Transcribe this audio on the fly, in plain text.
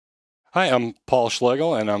Hi, I'm Paul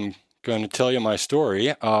Schlegel, and I'm going to tell you my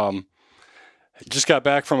story. I just got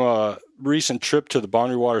back from a recent trip to the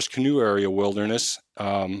Boundary Waters Canoe Area Wilderness.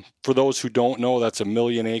 For those who don't know, that's a 1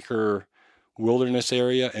 million acre wilderness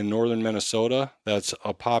area in northern Minnesota. That's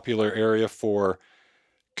a popular area for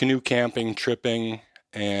canoe camping, tripping,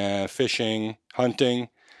 and fishing, hunting.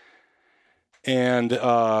 And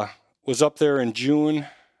was up there in June,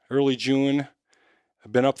 early June.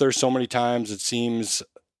 I've been up there so many times, it seems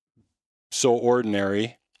so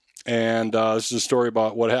ordinary. And this is a story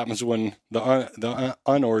about what happens when the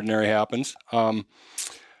unordinary happens. I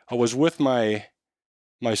was with my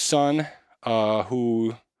son,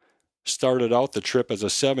 who started out the trip as a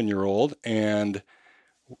 7-year-old, and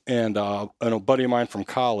a buddy of mine from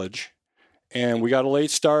college. And we got a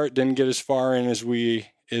late start, didn't get as far in as we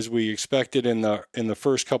expected in the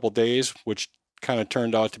first couple days, which kind of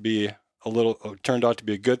turned out to be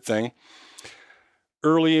a good thing.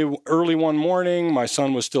 Early one morning, my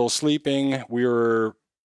son was still sleeping. We were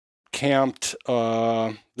camped.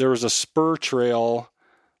 There was a spur trail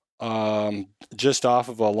just off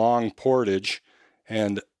of a long portage.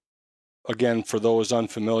 And again, for those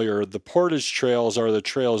unfamiliar, the portage trails are the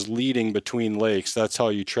trails leading between lakes. That's how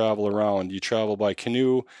you travel around. You travel by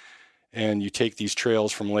canoe and you take these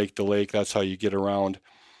trails from lake to lake. That's how you get around.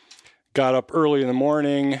 Got up early in the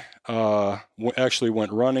morning, actually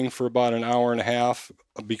went running for about an hour and a half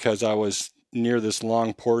because I was near this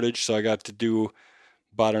long portage, so I got to do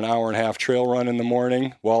about an hour and a half trail run in the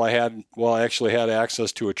morning while I actually had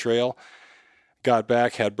access to a trail. Got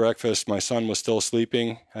back, had breakfast. My son was still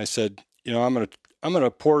sleeping. I said, I'm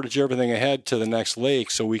gonna portage everything ahead to the next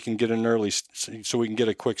lake so we can get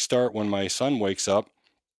a quick start when my son wakes up.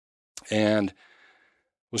 And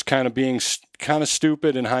was kind of being kind of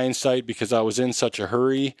stupid in hindsight because I was in such a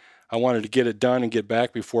hurry. I wanted to get it done and get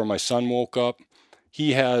back before my son woke up.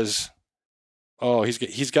 He's got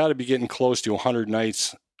to be getting close to 100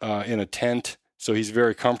 nights in a tent, so he's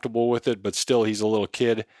very comfortable with it, but still he's a little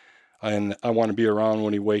kid, and I want to be around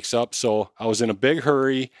when he wakes up. So I was in a big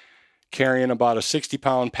hurry, carrying about a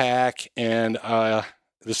 60-pound pack, and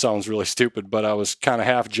this sounds really stupid, but I was kind of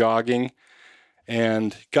half jogging,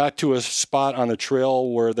 and got to a spot on the trail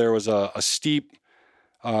where there was a steep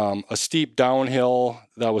downhill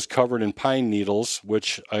that was covered in pine needles,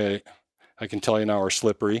 which I can tell you now are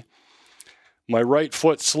slippery. My right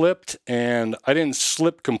foot slipped, and I didn't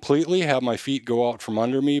slip completely, have my feet go out from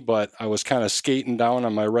under me, but I was kind of skating down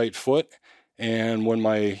on my right foot, and when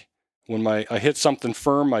I hit something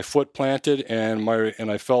firm, my foot planted, and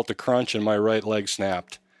I felt a crunch, and my right leg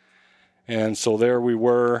snapped. And so there we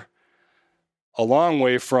were, a long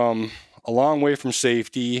way from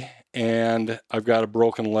safety, and I've got a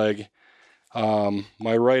broken leg.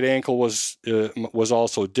 My right ankle was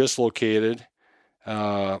also dislocated.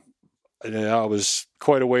 I was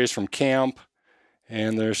quite a ways from camp,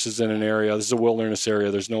 and this is a wilderness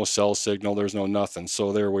area. There's no cell signal. There's no nothing.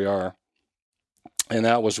 So there we are. And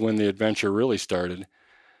that was when the adventure really started.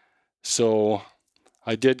 So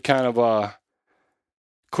I did kind of a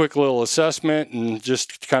quick little assessment and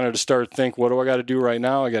just kind of to start to think, what do I got to do right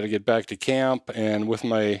now? I got to get back to camp. And with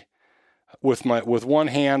one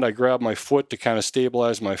hand, I grabbed my foot to kind of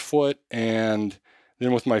stabilize my foot, and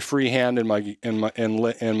then with my free hand and my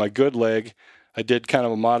good leg, I did kind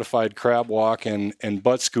of a modified crab walk and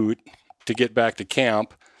butt scoot to get back to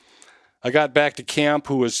camp. I got back to camp,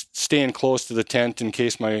 who was staying close to the tent in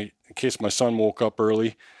case my son woke up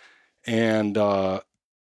early, and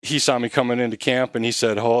he saw me coming into camp, and he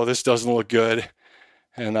said, "Oh, this doesn't look good."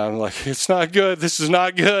 And I'm like, "It's not good. This is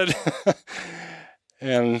not good."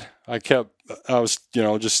 And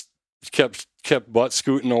just kept butt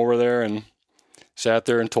scooting over there and sat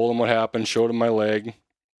there and told him what happened, showed him my leg.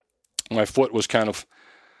 My foot was kind of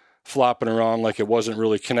flopping around like it wasn't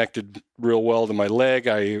really connected real well to my leg.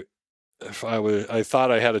 I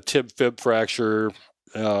thought I had a tib fib fracture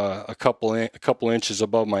a couple inches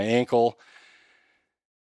above my ankle.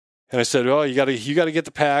 And I said, "Oh, you got to get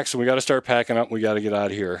the packs, and we got to start packing up. We got to get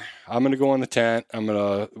out of here. I'm going to go in the tent. I'm going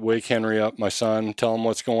to wake Henry up, my son, tell him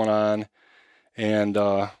what's going on, and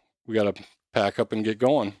we got to pack up and get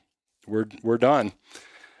going. We're done."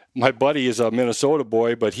 My buddy is a Minnesota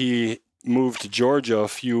boy, but he moved to Georgia a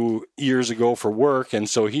few years ago for work, and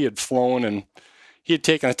so he had flown, and he had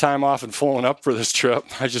taken the time off and flown up for this trip.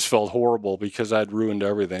 I just felt horrible because I'd ruined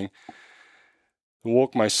everything. I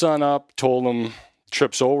woke my son up, told him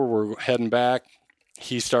trip's over, we're heading back.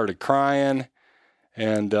 He started crying,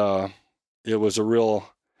 and it was really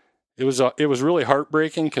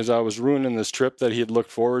heartbreaking because I was ruining this trip that he had looked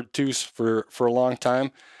forward to for a long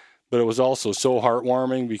time. But it was also so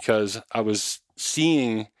heartwarming because I was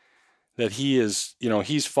seeing that he is,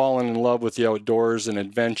 he's fallen in love with the outdoors and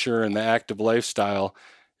adventure and the active lifestyle,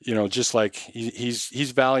 just like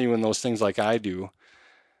he's valuing those things like I do.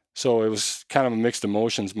 So it was kind of a mixed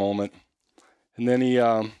emotions moment. And then he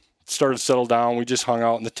started to settle down. We just hung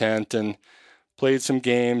out in the tent and played some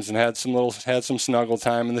games and had some snuggle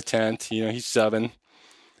time in the tent. He's 7.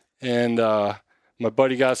 And my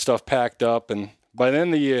buddy got stuff packed up, and by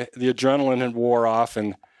then the adrenaline had wore off,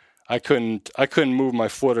 and I couldn't move my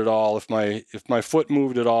foot at all. If my foot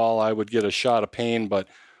moved at all, I would get a shot of pain. But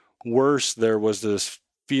worse, there was this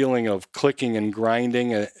feeling of clicking and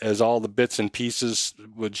grinding as all the bits and pieces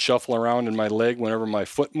would shuffle around in my leg whenever my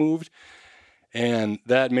foot moved, and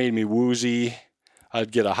that made me woozy.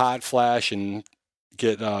 I'd get a hot flash and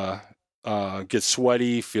get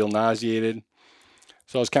sweaty, feel nauseated.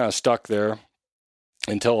 So I was kind of stuck there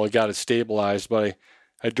until I got it stabilized. But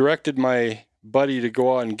I directed my buddy to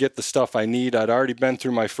go out and get the stuff I need. I'd already been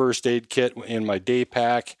through my first aid kit in my day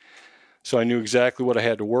pack, so I knew exactly what I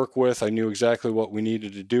had to work with. I knew exactly what we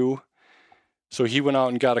needed to do. So he went out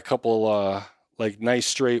and got a couple nice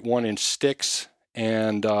straight 1-inch sticks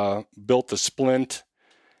and built the splint.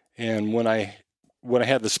 And when I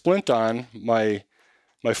had the splint on, my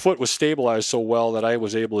foot was stabilized so well that I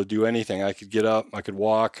was able to do anything. I could get up, I could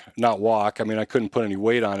not walk. I mean, I couldn't put any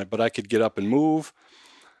weight on it, but I could get up and move.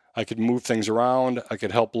 I could move things around. I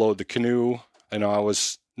could help load the canoe. I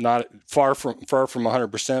was not far from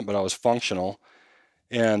 100%, but I was functional,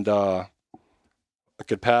 and I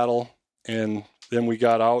could paddle. And then we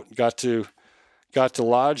got out, got to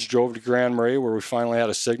Lodge, drove to Grand Marais where we finally had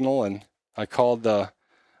a signal, and I called the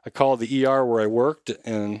ER where I worked,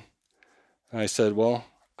 and I said, well,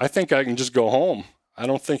 I think I can just go home. I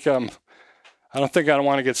don't think I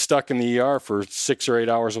want to get stuck in the ER for 6 or 8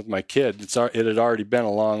 hours with my kid. It had already been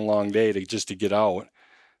a long, long day to get out.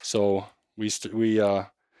 So I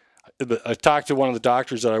talked to one of the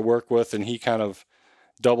doctors that I work with, and he kind of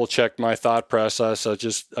double checked my thought process. I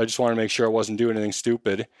just wanted to make sure I wasn't doing anything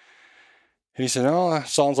stupid. And he said, "Oh,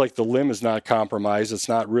 sounds like the limb is not compromised. It's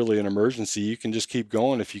not really an emergency. You can just keep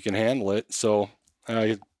going if you can handle it." So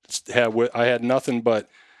I had nothing but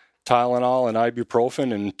Tylenol and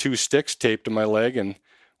ibuprofen and 2 sticks taped to my leg, and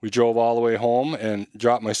we drove all the way home and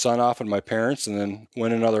dropped my son off at my parents', and then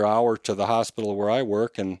went another hour to the hospital where I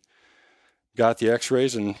work and got the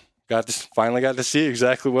x-rays and finally got to see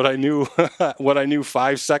exactly what I knew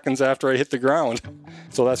 5 seconds after I hit the ground.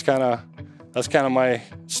 So that's kind of my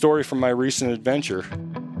story from my recent adventure.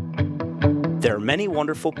 There are many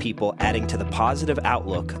wonderful people adding to the positive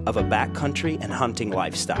outlook of a backcountry and hunting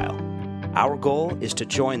lifestyle. Our goal is to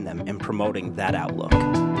join them in promoting that outlook.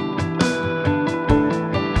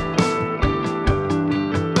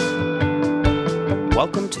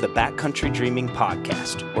 Welcome to the Backcountry Dreaming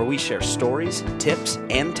Podcast, where we share stories, tips,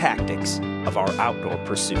 and tactics of our outdoor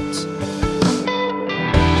pursuits.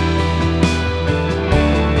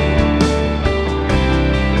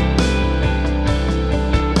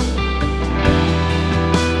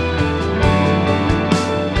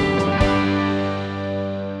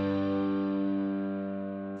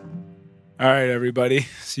 All right, everybody.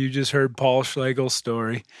 So you just heard Paul Schlegel's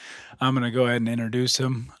story. I'm going to go ahead and introduce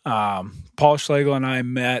him. Paul Schlegel and I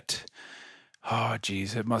met,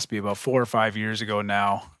 it must be about 4 or 5 years ago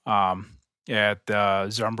now, at the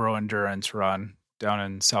Zumbro Endurance Run down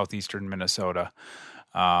in southeastern Minnesota.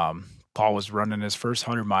 Paul was running his first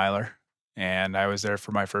 100-miler, and I was there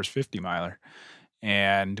for my first 50-miler.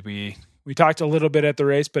 And we talked a little bit at the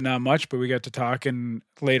race, but not much, but we got to talking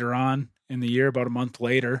later on in the year, about a month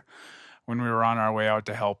later, when we were on our way out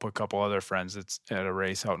to help a couple other friends at a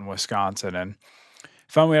race out in Wisconsin, and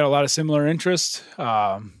found we had a lot of similar interests,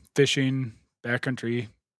 fishing, backcountry,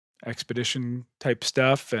 expedition type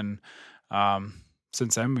stuff. And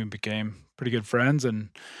since then we became pretty good friends and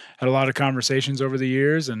had a lot of conversations over the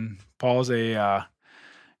years. And Paul's a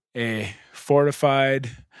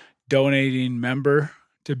fortified donating member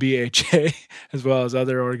to BHA as well as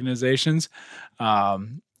other organizations.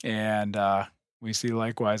 We see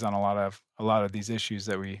likewise on a lot of these issues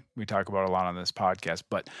that we talk about a lot on this podcast.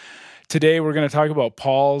 But today we're going to talk about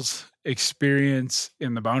Paul's experience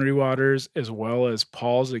in the Boundary Waters, as well as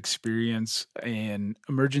Paul's experience in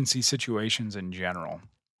emergency situations in general.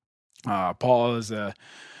 Paul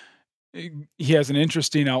he has an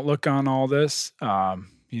interesting outlook on all this.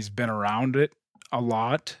 He's been around it a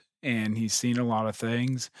lot, and he's seen a lot of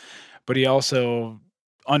things, but he also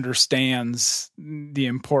understands the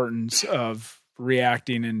importance of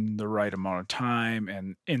reacting in the right amount of time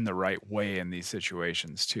and in the right way in these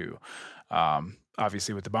situations too.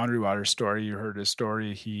 Obviously with the Boundary Waters story, you heard his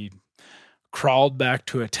story. He crawled back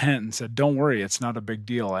to a tent and said, "Don't worry, it's not a big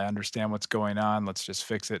deal. I understand what's going on. Let's just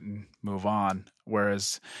fix it and move on."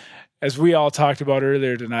 Whereas, as we all talked about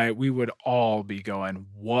earlier tonight, we would all be going,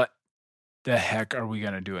 "What the heck are we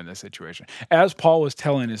going to do in this situation?" As Paul was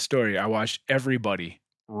telling his story, I watched everybody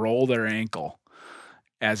roll their ankle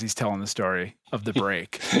as he's telling the story of the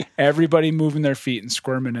break. Everybody moving their feet and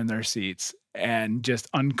squirming in their seats and just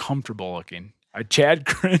uncomfortable looking. Chad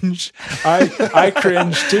cringed. I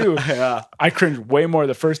cringed too. Yeah. I cringed way more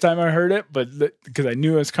the first time I heard it, but because I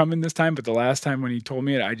knew it was coming this time. But the last time when he told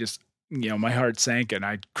me it, I just, my heart sank and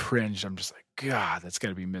I cringed. I'm just like, God, that's got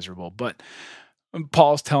to be miserable. But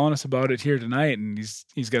Paul's telling us about it here tonight, and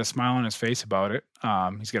he's got a smile on his face about it.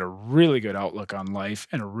 He's got a really good outlook on life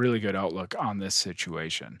and a really good outlook on this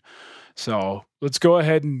situation. So let's go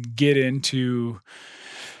ahead and get into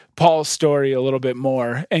Paul's story a little bit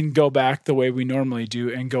more and go back the way we normally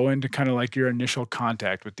do and go into kind of like your initial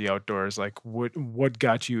contact with the outdoors. Like what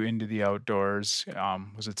got you into the outdoors?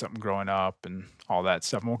 Was it something growing up and all that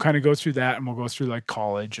stuff? And we'll kind of go through that, and we'll go through like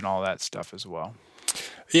college and all that stuff as well.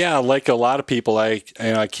 Yeah, like a lot of people, I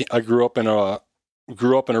grew up in a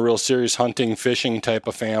real serious hunting, fishing type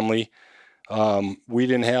of family. We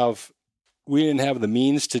didn't have the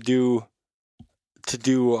means to do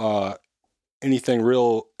anything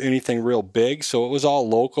real big, so it was all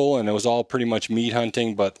local, and it was all pretty much meat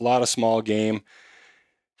hunting, but a lot of small game,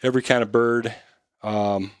 every kind of bird,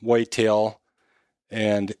 whitetail,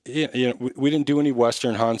 and we didn't do any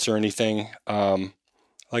western hunts or anything.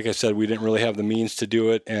 Like I said, we didn't really have the means to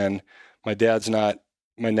do it, and my dad's not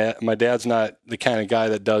the kind of guy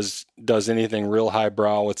that does anything real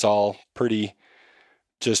highbrow. It's all pretty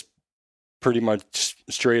much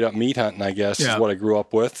straight up meat hunting, I guess, is what I grew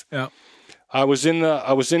up with. Yeah. I was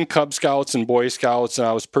in Cub Scouts and Boy Scouts, and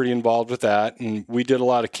I was pretty involved with that. And we did a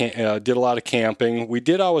lot of camping. We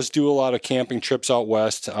did always do a lot of camping trips out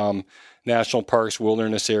west, national parks,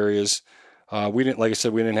 wilderness areas. We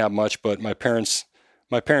didn't have much, but my parents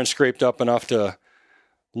scraped up enough to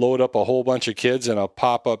load up a whole bunch of kids in a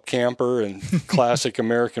pop-up camper and classic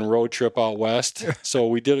American road trip out west. So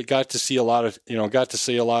we got to see a lot of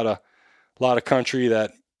country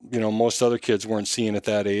that most other kids weren't seeing at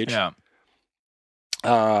that age. Yeah.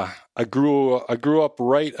 I grew up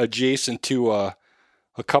right adjacent to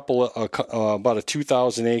about a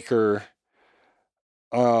 2,000 acre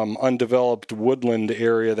undeveloped woodland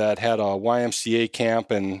area that had a YMCA camp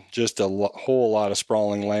and just a whole lot of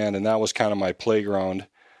sprawling land, and that was kind of my playground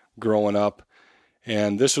growing up.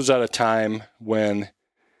 And this was at a time when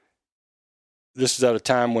we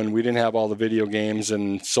didn't have all the video games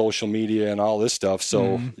and social media and all this stuff.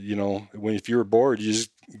 So, if you were bored, you just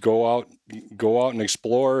go out and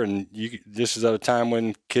explore. And this is at a time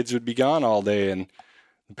when kids would be gone all day, and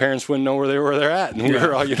the parents wouldn't know where they're at. And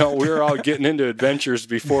we were all getting into adventures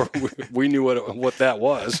before we knew what that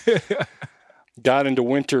was. Got into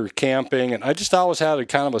winter camping, and I just always had a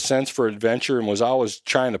kind of a sense for adventure and was always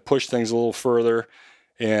trying to push things a little further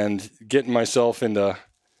and getting myself in over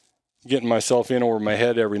my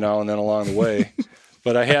head every now and then along the way.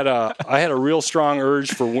 But I had a real strong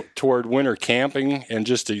urge toward winter camping and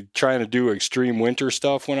just trying to do extreme winter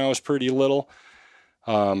stuff when I was pretty little.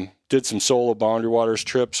 Did some solo Boundary Waters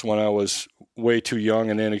trips when I was way too young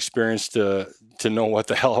and inexperienced to know what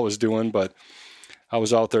the hell I was doing, but I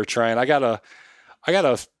was out there trying. I got a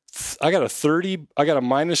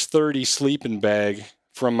minus 30 sleeping bag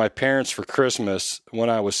from my parents for Christmas when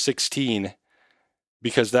I was 16.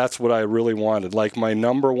 Because that's what I really wanted. Like my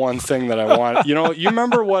number one thing that I wanted. You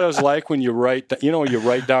remember what it was like when you write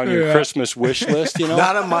down your Christmas wish list,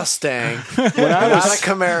 Not a Mustang. Not a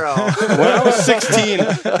Camaro. When I was 16,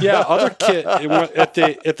 other kid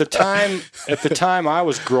at the time I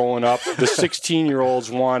was growing up, the 16-year-olds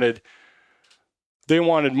wanted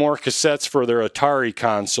more cassettes for their Atari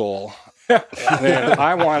console. And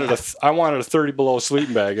I wanted a 30 below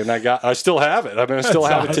sleeping bag, and I still have it. I mean, I still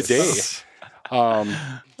have it today.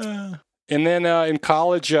 And then in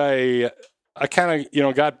college, I kind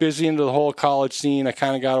of got busy into the whole college scene. I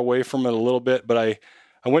kind of got away from it a little bit, but I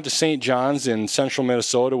went to St. John's in central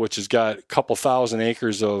Minnesota, which has got a couple thousand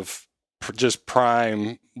acres of just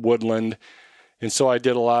prime woodland, and so I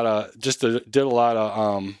did a lot of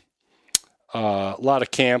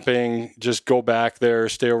camping. Just go back there,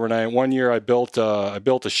 stay overnight. One year I built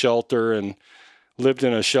a shelter and lived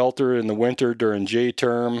in a shelter in the winter during J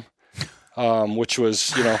term. Which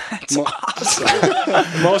was,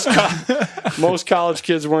 most college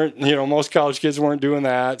kids weren't doing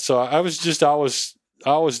that. So I was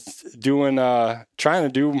always doing, trying to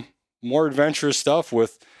do more adventurous stuff a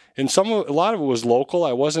lot of it was local.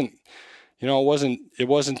 It wasn't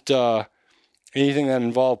anything that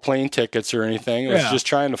involved plane tickets or anything. It was just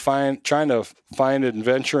trying to find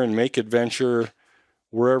adventure and make adventure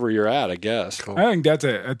wherever you're at, I guess. Cool. I think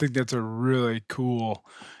that's a really cool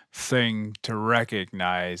thing to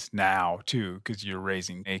recognize now too, because you're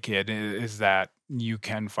raising a kid, is that you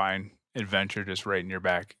can find adventure just right in your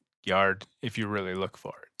backyard if you really look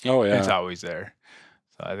for it. Oh yeah, it's always there.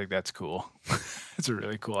 So I think that's cool. It's a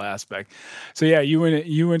really cool aspect. So yeah, you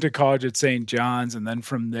went to college at St. John's, and then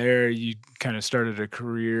from there you kind of started a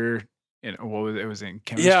career in it was in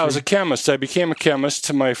chemistry. Yeah, I was a chemist. I became a chemist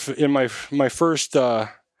in my first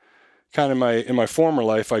kind of in my former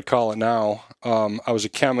life, I'd call it now. I was a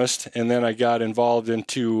chemist, and then I got involved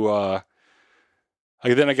into. I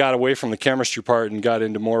got away from the chemistry part and got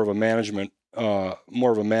into more of a management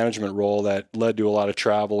role that led to a lot of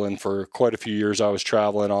travel. And for quite a few years, I was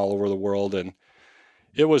traveling all over the world, and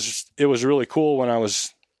it was really cool when I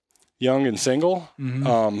was young and single.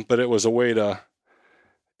 Mm-hmm. But it was a way to.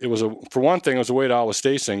 For one thing, it was a way to always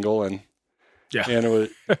stay single, and it was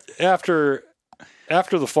after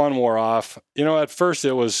the fun wore off. At first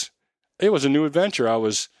it was a new adventure. I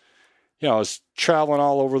was traveling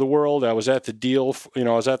all over the world. I was at the I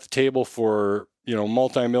was at the table for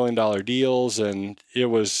multi-million-dollar deals, and it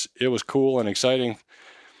was cool and exciting.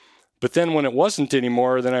 But then when it wasn't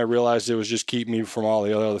anymore, then I realized it was just keeping me from all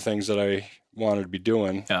the other things that I wanted to be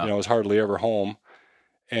doing. Yeah. I was hardly ever home,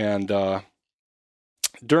 and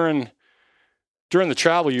during the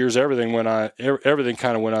travel years, everything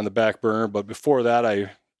kind of went on the back burner. But before that,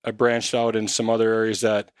 I branched out in some other areas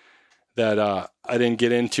that I didn't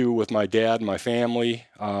get into with my dad and my family.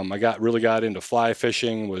 I really got into fly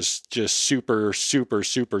fishing, was just super, super,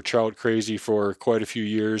 super trout crazy for quite a few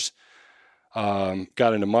years.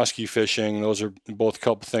 Got into muskie fishing. Those are both a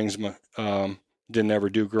couple things didn't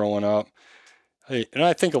ever do growing up. And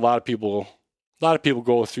I think a lot of people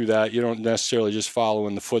go through that. You don't necessarily just follow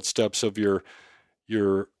in the footsteps of your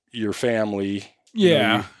family.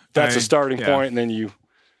 Yeah. That's a starting point, and then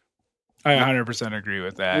I 100% agree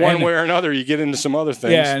with that. One way or another, you get into some other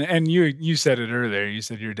things. Yeah, and you said it earlier. You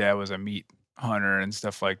said your dad was a meat hunter and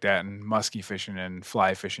stuff like that, and muskie fishing and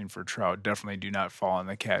fly fishing for trout definitely do not fall in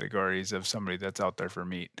the categories of somebody that's out there for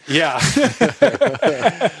meat. Yeah.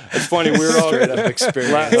 It's funny. We were all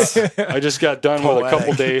experience. I just got done with a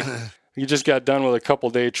couple day. You just got done with a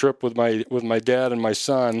couple-day trip with my dad and my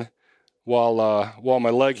son. While my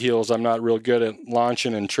leg heals, I'm not real good at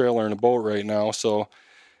launching and trailering a boat right now. So,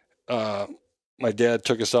 my dad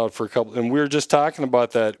took us out for a couple, and we were just talking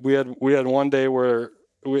about that. We had one day where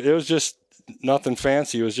it was just nothing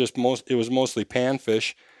fancy. It was mostly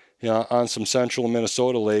panfish, on some central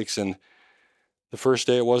Minnesota lakes. And the first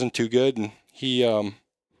day it wasn't too good, and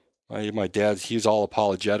my dad, he's all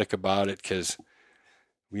apologetic about it because.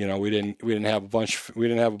 We didn't have a bunch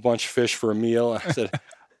of fish for a meal. I said,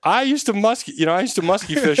 I used to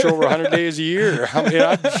muskie fish over 100 days a year.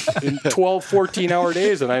 In 12, 14-hour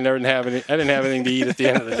days, and I didn't have anything to eat at the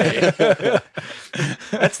end of the day.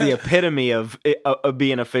 That's the epitome of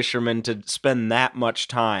being a fisherman, to spend that much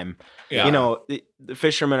time. Yeah. The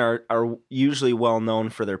fishermen are usually well known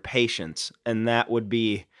for their patience, and that would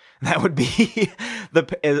be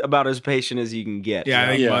about as patient as you can get. Yeah, I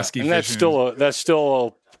think muskie and fishing that's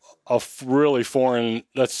still a really foreign.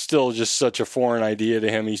 That's still just such a foreign idea to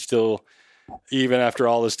him. He's still, even after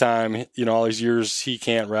all this time, all these years, he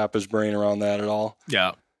can't wrap his brain around that at all.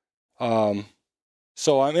 Yeah. So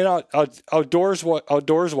outdoors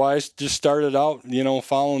wise, just started out,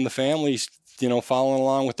 following the family, following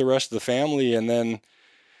along with the rest of the family, and then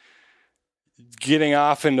getting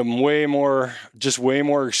off into way more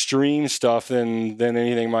extreme stuff than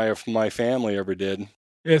anything my family ever did.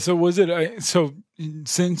 Yeah. So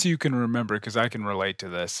since you can remember, because I can relate to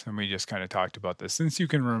this, and we just kind of talked about this, since you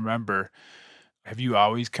can remember, have you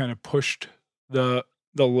always kind of pushed the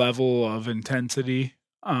level of intensity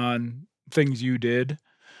on things you did?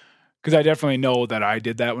 Because I definitely know that I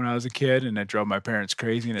did that when I was a kid, and it drove my parents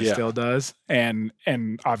crazy, and it still does. And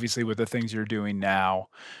obviously with the things you're doing now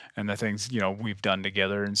and the things, we've done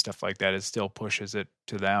together and stuff like that, it still pushes it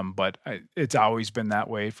to them. But it's always been that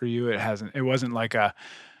way for you. It wasn't like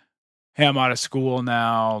hey, I'm out of school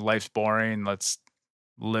now, life's boring, let's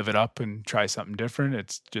live it up and try something different.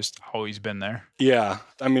 It's just always been there. Yeah.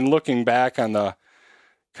 I mean, looking back on the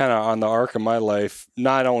arc of my life,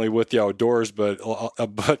 not only with the outdoors, but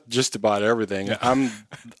just about everything. Yeah.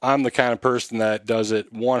 I'm the kind of person that does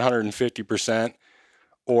it 150%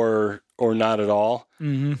 or not at all.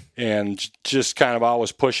 Mm-hmm. And just kind of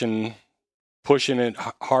always pushing it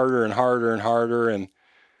harder and harder and harder, and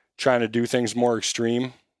trying to do things more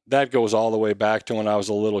extreme. That goes all the way back to when I was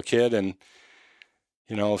a little kid. And,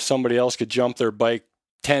 if somebody else could jump their bike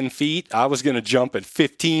 10 feet, I was going to jump at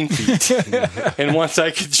 15 feet. And once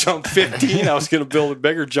I could jump 15, I was going to build a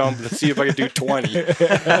bigger jump to see if I could do 20.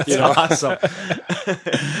 That's awesome.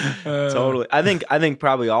 Totally. I think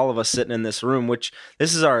probably all of us sitting in this room, which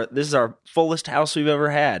this is our fullest house we've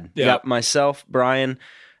ever had. Yeah. You got myself, Brian,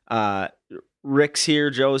 Rick's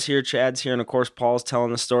here, Joe's here, Chad's here, and of course Paul's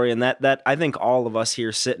telling the story. And that I think all of us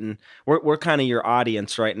here sitting, we're kind of your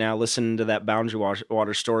audience right now, listening to that Boundary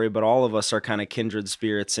Water story. But all of us are kind of kindred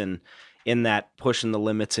spirits in that pushing the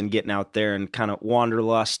limits and getting out there and kind of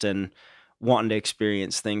wanderlust and wanting to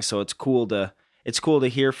experience things. So it's cool to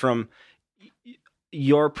hear from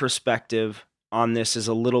your perspective on this is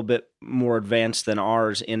a little bit more advanced than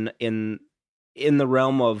ours in the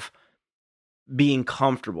realm of being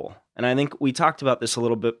comfortable. And I think we talked about this a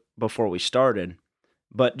little bit before we started,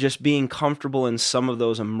 but just being comfortable in some of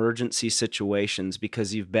those emergency situations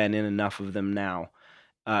because you've been in enough of them now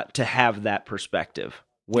to have that perspective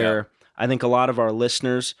where I think a lot of our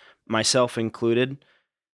listeners, myself included,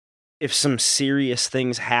 if some serious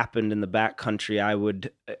things happened in the backcountry, I would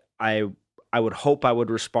hope I would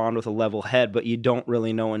respond with a level head, but you don't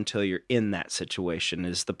really know until you're in that situation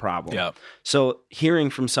is the problem. Yeah. So hearing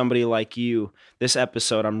from somebody like you, this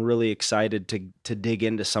episode, I'm really excited to dig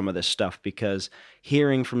into some of this stuff because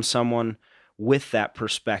hearing from someone with that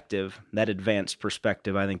perspective, that advanced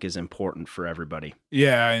perspective, I think is important for everybody.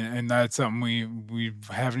 Yeah, and that's something we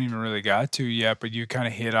haven't even really got to yet, but you kind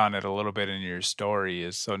of hit on it a little bit in your story.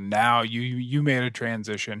 Is so now you made a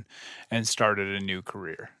transition and started a new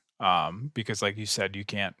career. Because like you said, you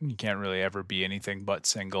can't really ever be anything but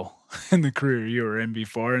single in the career you were in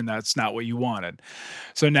before, and that's not what you wanted.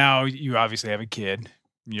 So now you obviously have a kid,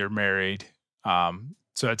 you're married.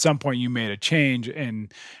 So at some point you made a change,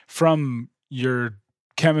 and from your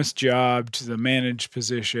chemist job to the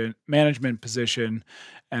management position,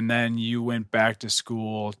 and then you went back to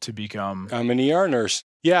school to become... I'm an ER nurse.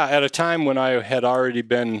 Yeah, at a time when I had already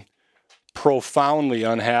been profoundly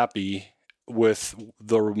unhappy with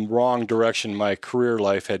the wrong direction my career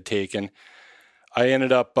life had taken. I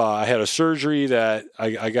ended up, I had a surgery that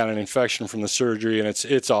I got an infection from the surgery, and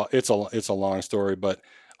it's a long story, but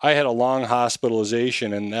I had a long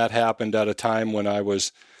hospitalization, and that happened at a time when I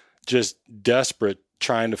was just desperate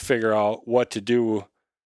trying to figure out what to do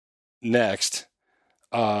next.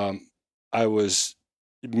 I was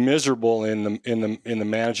miserable in the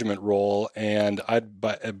management role, and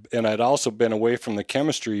I'd also been away from the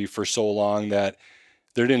chemistry for so long that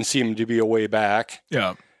there didn't seem to be a way back.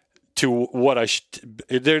 Yeah. To what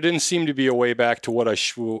there didn't seem to be a way back to what I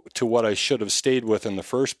should have stayed with in the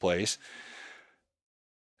first place.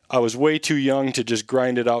 I was way too young to just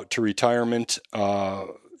grind it out to retirement. I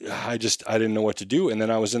didn't know what to do, and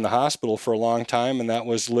then I was in the hospital for a long time, and that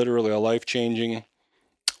was literally a life-changing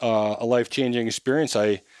experience.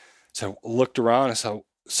 I looked around and saw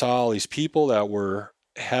all these people that were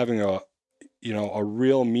having a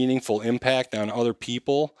real meaningful impact on other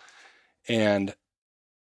people, and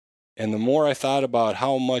the more I thought about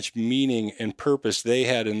how much meaning and purpose they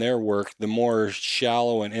had in their work, the more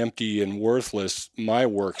shallow and empty and worthless my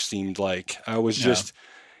work seemed like. I was just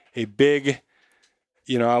a big,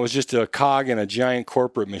 I was just a cog in a giant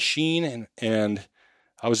corporate machine, and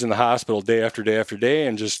I was in the hospital day after day after day,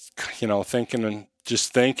 and just,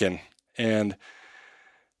 thinking, and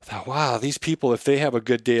I thought, wow, these people, if they have a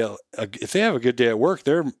good day at work,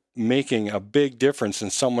 they're making a big difference in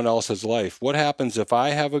someone else's life. What happens if I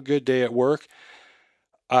have a good day at work?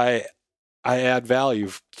 I add value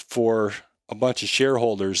for a bunch of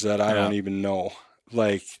shareholders that I don't even know.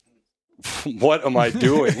 Like, what am I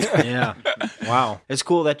doing? Yeah. Wow. It's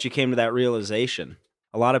cool that you came to that realization.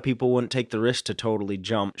 A lot of people wouldn't take the risk to totally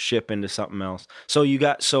jump ship into something else.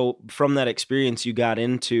 So from that experience, you got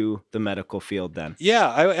into the medical field then? Yeah,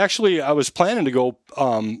 I was planning to go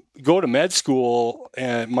to med school,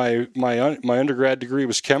 and my undergrad degree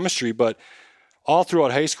was chemistry, but all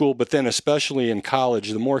throughout high school, but then especially in college,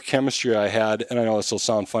 the more chemistry I had, and I know this will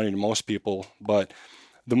sound funny to most people, but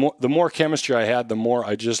the more chemistry I had, the more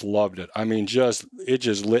I just loved it. I mean, it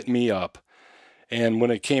just lit me up. And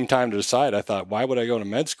when it came time to decide, I thought, why would I go to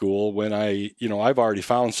med school when I've already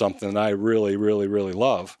found something that I really, really, really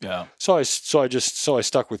love. Yeah. So I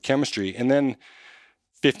stuck with chemistry, and then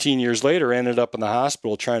 15 years later, ended up in the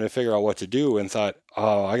hospital trying to figure out what to do, and thought,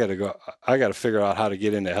 oh, I got to figure out how to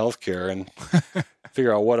get into healthcare and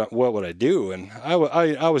figure out what would I do. And I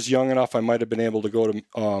was young enough, I might have been able to go to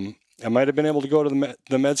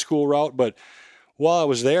the med school route, but while I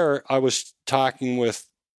was there, I was talking with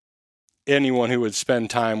anyone who would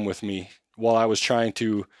spend time with me while I was trying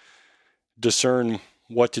to discern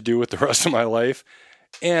what to do with the rest of my life.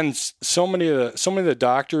 And so many of the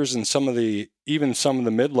doctors and even some of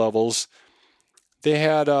the mid-levels, they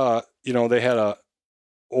had an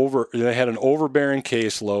overbearing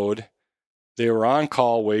caseload. They were on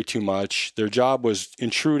call way too much. Their job was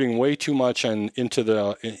intruding way too much into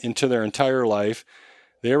their entire life.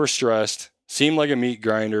 They were stressed, seemed like a meat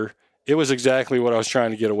grinder. It was exactly what I was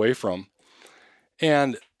trying to get away from.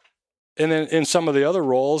 And then in some of the other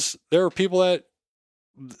roles, there were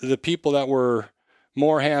the people that were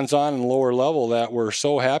more hands-on and lower level that were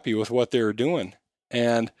so happy with what they were doing.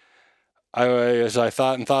 And as I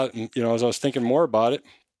was thinking more about it,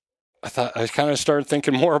 I kind of started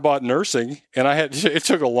thinking more about nursing, and it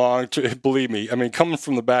took believe me, I mean, coming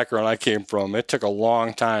from the background I came from, it took a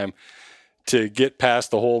long time to get past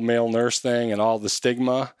the whole male nurse thing and all the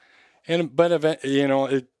stigma.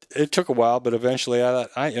 It took a while, but eventually I thought,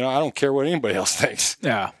 I don't care what anybody else thinks.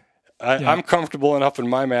 Yeah. I'm comfortable enough in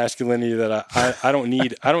my masculinity that I don't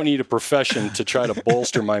need a profession to try to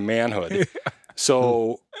bolster my manhood.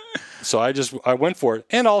 So I went for it.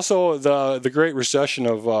 And also the Great Recession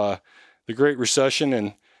of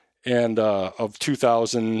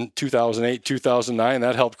 2000, 2008, 2009,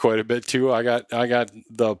 that helped quite a bit too. I got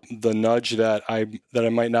the nudge that I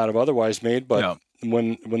might not have otherwise made, but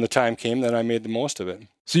when the time came, then I made the most of it.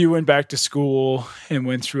 So you went back to school and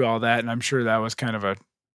went through all that, and I'm sure that was kind of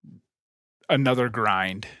another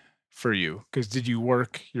grind for you. Because did you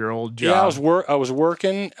work your old job? Yeah, I was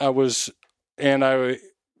working. I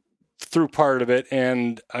through part of it,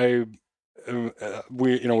 and you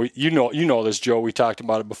know this, Joe. We talked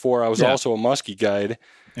about it before. I was also a muskie guide.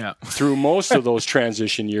 Yeah. Through most of those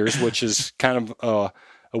transition years, which is kind of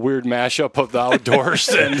a weird mashup of the outdoors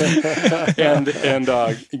and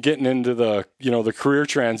getting into the career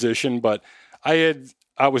transition. But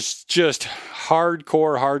I was just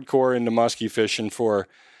hardcore into muskie fishing for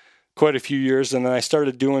quite a few years, and then I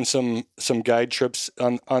started doing some guide trips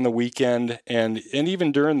on the weekend and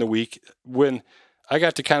even during the week when I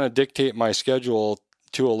got to kind of dictate my schedule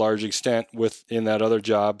to a large extent in that other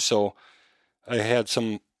job. So I had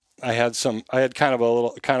kind of a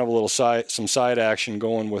little side action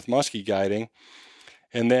going with muskie guiding,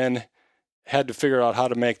 and then had to figure out how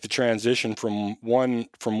to make the transition from one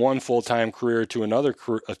full-time career to another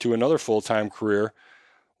full-time career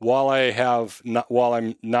while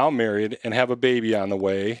I'm now married and have a baby on the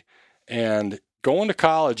way. And going to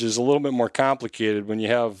college is a little bit more complicated when you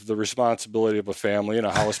have the responsibility of a family and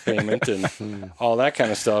a house payment and all that kind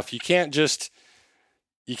of stuff. You can't just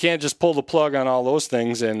pull the plug on all those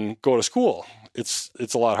things and go to school. It's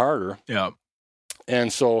a lot harder. Yeah.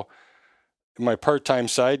 And so my part-time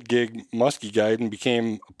side gig, muskie guiding,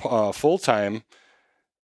 became full-time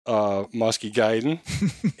muskie guiding.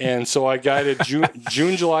 And so I guided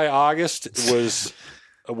June, July, August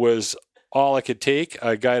was all I could take.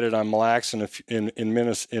 I guided on Mille Lacs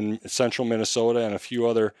in central Minnesota and a few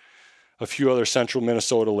other central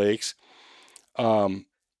Minnesota lakes. And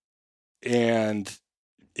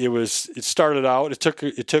it started out, it took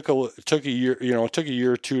a year, it took a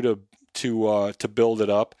year or two to build it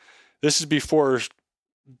up. This is before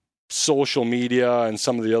social media and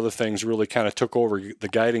some of the other things really kind of took over the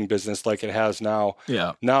guiding business like it has now.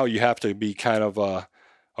 Yeah. Now you have to be kind of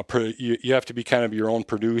you have to be kind of your own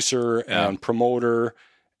producer and promoter,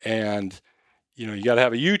 and you got to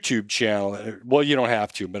have a YouTube channel. Well, you don't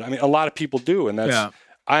have to, but I mean a lot of people do, and that's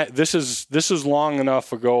this is long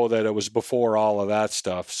enough ago that it was before all of that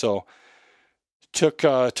stuff. So took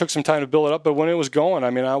some time to build it up, but when it was going, I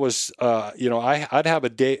mean, I was I'd have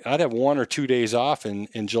 1 or 2 days off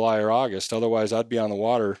in July or August. Otherwise, I'd be on the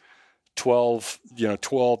water 12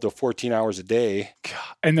 to 14 hours a day.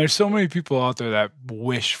 And there's so many people out there that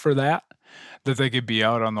wish for that they could be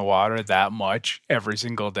out on the water that much every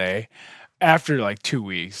single day. After like 2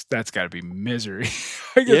 weeks, that's got to be misery.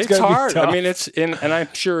 It's hard. I mean, and I'm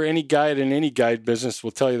sure any guide in any guide business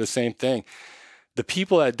will tell you the same thing. The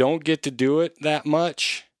people that don't get to do it that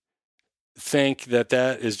much think that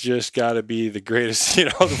is just got to be the greatest.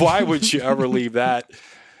 Why would you ever leave that?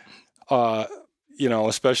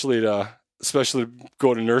 Especially to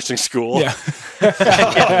go to nursing school. Yeah.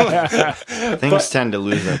 Things tend to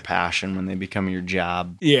lose their passion when they become your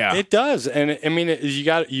job. Yeah, it does. And I mean,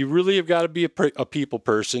 you really have got to be a people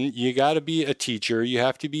person. You got to be a teacher. You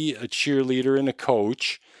have to be a cheerleader and a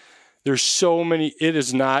coach. There's so many. It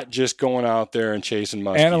is not just going out there and chasing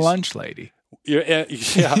muskies. And a lunch lady. Yeah, you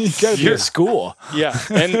got to be at school. Yeah,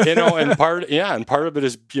 and part of it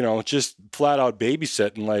is just flat out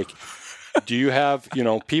babysitting. Like do you have,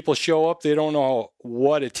 people show up, they don't know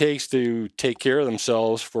what it takes to take care of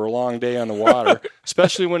themselves for a long day on the water,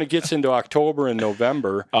 especially when it gets into October and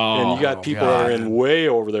November, and you got people that are in way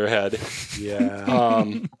over their head. Yeah.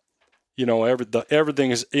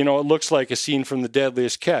 Everything is, it looks like a scene from The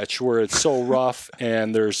Deadliest Catch where it's so rough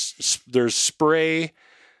and there's spray.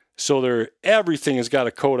 So everything has got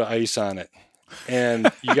a coat of ice on it.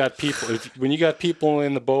 And you got people, when you got people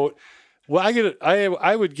in the boat, well,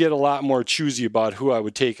 I would get a lot more choosy about who I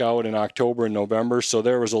would take out in October and November. So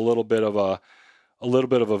there was a little bit of a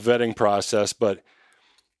vetting process, but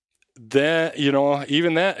then,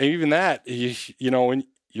 even that, when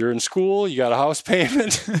you're in school, you got a house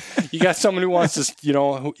payment, you got someone who wants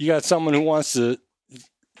to,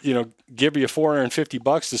 give you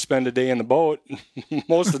 $450 to spend a day in the boat.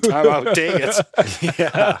 Most of the time I would take it.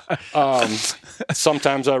 Yeah.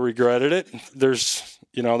 Sometimes I regretted it. There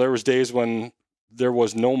was days when there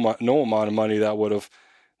was no amount of money that would have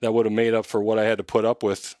made up for what I had to put up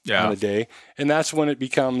with on a day. And that's when it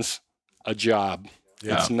becomes a job.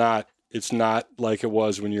 Yeah. It's not like it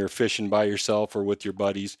was when you're fishing by yourself or with your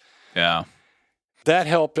buddies. Yeah. That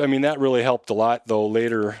helped. I mean, that really helped a lot though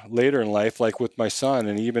later in life, like with my son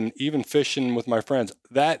and even fishing with my friends.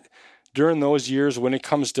 That during those years when it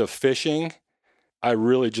comes to fishing, I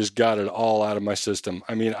really just got it all out of my system.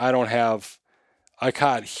 I mean, I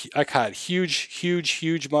caught huge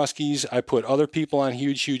muskies. I put other people on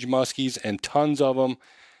huge muskies and tons of them.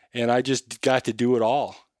 And I just got to do it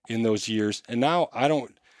all in those years. And now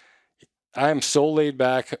I'm so laid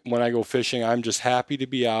back when I go fishing. I'm just happy to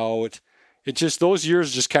be out. It just, those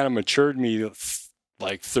years just kind of matured me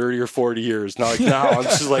like 30 or 40 years. Now I'm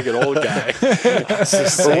just like an old guy.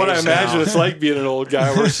 Or what I imagine it's like being an old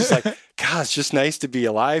guy where it's just like, God, it's just nice to be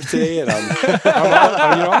alive today. And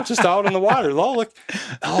I'm just out in the water.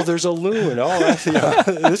 Oh, there's a loon.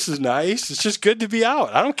 This is nice. It's just good to be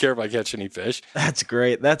out. I don't care if I catch any fish. That's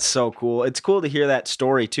great. That's so cool. It's cool to hear that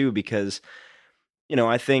story too, because,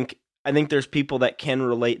 I think there's people that can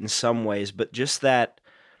relate in some ways, but just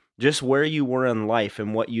where you were in life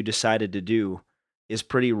and what you decided to do is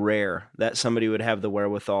pretty rare that somebody would have the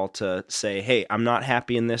wherewithal to say, hey, I'm not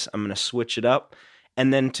happy in this. I'm going to switch it up.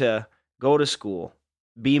 And then to go to school,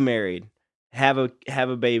 be married, have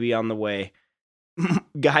a baby on the way,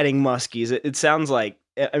 guiding muskies. It sounds like,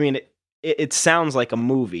 it sounds like a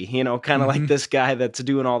movie, kind of like this guy that's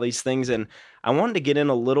doing all these things. And I wanted to get in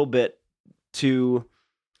a little bit to,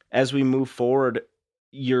 as we move forward,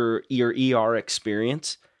 your ER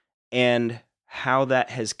experience and how that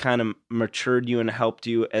has kind of matured you and helped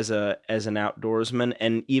you as an outdoorsman,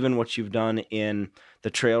 and even what you've done in the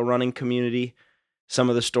trail running community. Some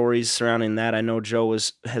of the stories surrounding that, I know Joe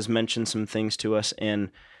has mentioned some things to us,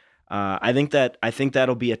 and I think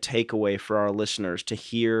that'll be a takeaway for our listeners to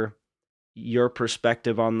hear your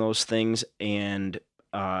perspective on those things and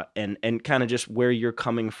kind of just where you're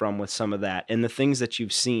coming from with some of that and the things that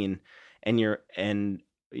you've seen and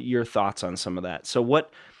your thoughts on some of that. So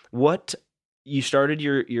what you started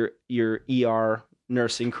your ER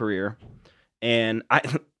nursing career, and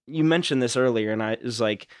you mentioned this earlier, and I was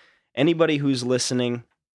like, anybody who's listening,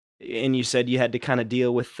 and you said you had to kind of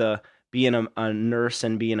deal with being a nurse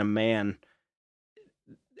and being a man.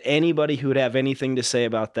 Anybody who would have anything to say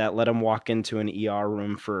about that, let them walk into an ER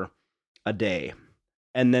room for a day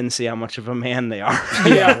and then see how much of a man they are.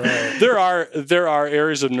 Yeah, right. There are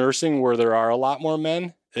areas of nursing where there are a lot more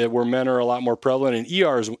men, where men are a lot more prevalent, and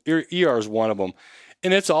ER is one of them.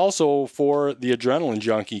 And it's also for the adrenaline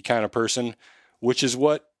junkie kind of person, which is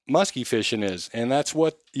what muskie fishing is. And that's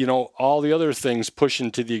what, all the other things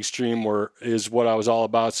pushing to the extreme is what I was all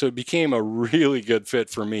about. So it became a really good fit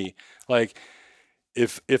for me. Like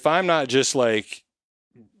if I'm not just like,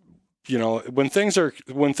 when things are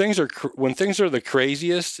the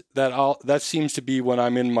craziest, that seems to be when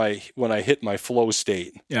I hit my flow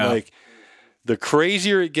state. Yeah. Like the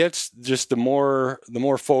crazier it gets, just the more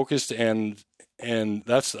focused and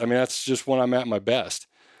that's just when I'm at my best.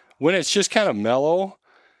 When it's just kind of mellow,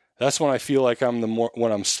 that's when I feel like when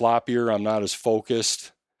I'm sloppier, I'm not as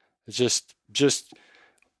focused. It's just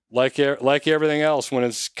like everything else, when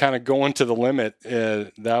it's kind of going to the limit,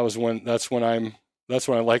 that's when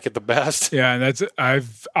I like it the best. Yeah, and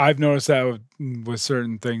I've noticed that with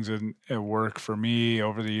certain things at work for me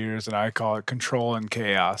over the years, and I call it control and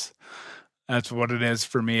chaos. That's what it is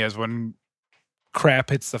for me, is when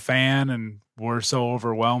crap hits the fan and we're so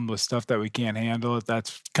overwhelmed with stuff that we can't handle it.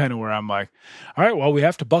 That's kind of where I'm like, all right, well, we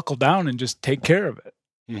have to buckle down and just take care of it.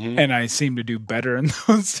 Mm-hmm. And I seem to do better in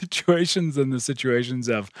those situations than the situations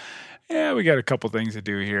of, we got a couple things to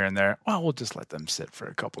do here and there. Well, we'll just let them sit for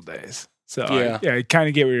a couple days. So I kind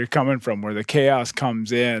of get where you're coming from, where the chaos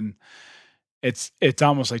comes in. It's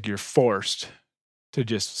almost like you're forced to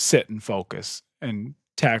just sit and focus and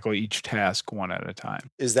tackle each task one at a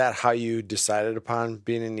time. Is that how you decided upon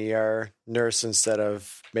being an ER nurse instead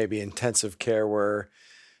of maybe intensive care, where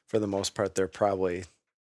for the most part they're probably,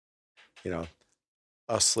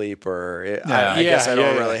 asleep or I guess I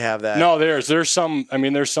don't really have that. No, there's some.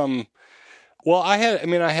 Well, I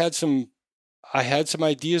had some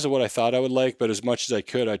ideas of what I thought I would like, but as much as I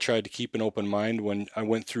could, I tried to keep an open mind when I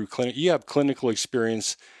went through clinic. You have clinical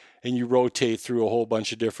experience and you rotate through a whole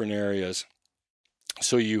bunch of different areas.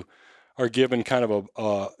 So you are given kind of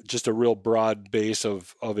just a real broad base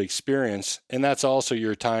of experience. And that's also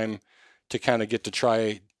your time to kind of get to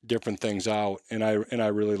try different things out. And I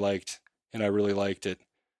really liked it.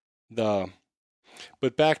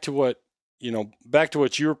 But back to what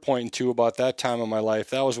you were pointing to about that time of my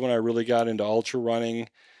life, that was when I really got into ultra running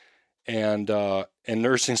and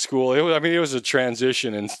nursing school. It was a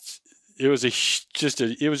transition, and it was just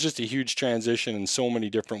a huge transition in so many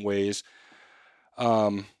different ways.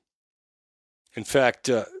 In fact,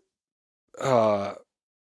 I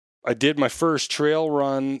did my first trail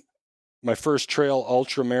run, my first trail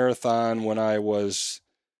ultra marathon when I was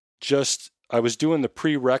doing the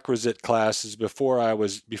prerequisite classes before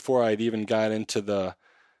I'd even got into the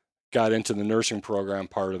nursing program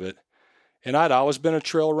part of it. And I'd always been a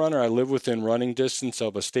trail runner. I live within running distance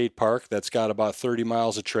of a state park that's got about 30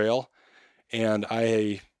 miles of trail. And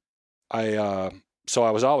so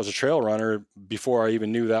I was always a trail runner before I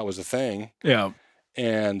even knew that was a thing. Yeah.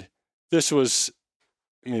 And this was,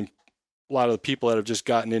 a lot of the people that have just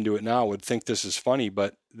gotten into it now would think this is funny,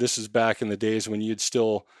 but this is back in the days when you'd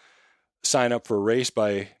still sign up for a race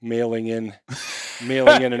by mailing in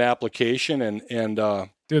an application and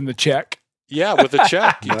doing the check. Yeah, with a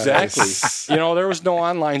check. Exactly. There was no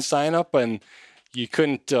online sign up, and you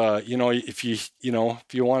couldn't, if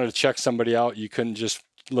you wanted to check somebody out, you couldn't just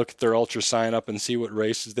look at their ultra sign up and see what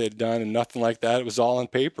races they'd done and nothing like that. It was all on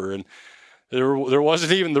paper, and there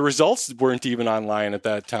wasn't even, the results weren't even online at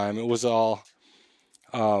that time. It was all,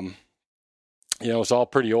 it was all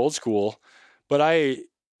pretty old school. But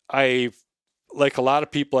I, like a lot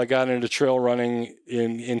of people, I got into trail running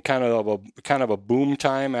in kind of a boom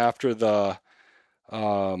time after the,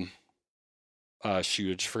 I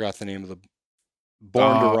just forgot the name of the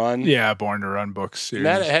Born to Run. Yeah, Born to Run book series.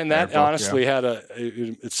 That honestly had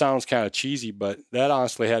it sounds kind of cheesy, but that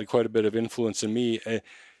honestly had quite a bit of influence in me.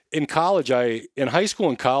 In high school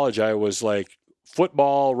and college, I was like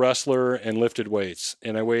football, wrestler, and lifted weights.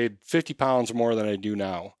 And I weighed 50 pounds more than I do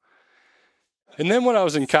now. And then when I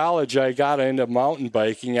was in college, I got into mountain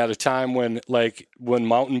biking at a time when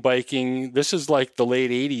mountain biking, this is like the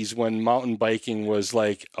late 80s when mountain biking was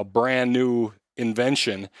like a brand new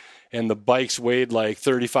invention and the bikes weighed like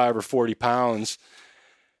 35 or 40 pounds.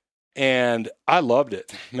 And I loved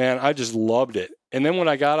it, man. I just loved it. And then when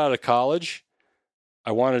I got out of college,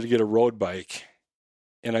 I wanted to get a road bike.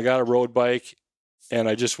 And I got a road bike and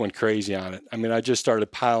I just went crazy on it. I just started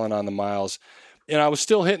piling on the miles. And I was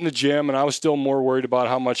still hitting the gym, and I was still more worried about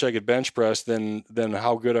how much I could bench press than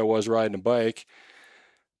how good I was riding a bike.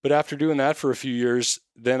 But after doing that for a few years,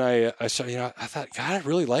 then I started, I thought, God, I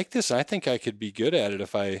really like this. And I think I could be good at it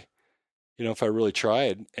if I really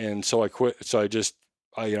tried. And so I quit. So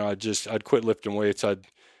I'd quit lifting weights. I'd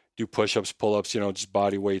do push-ups, pull-ups, just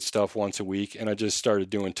body weight stuff once a week. And I just started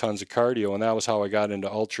doing tons of cardio. And that was how I got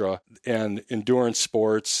into ultra and endurance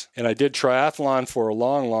sports. And I did triathlon for a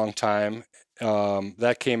long, long time.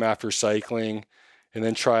 That came after cycling and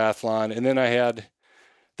then triathlon. And then I had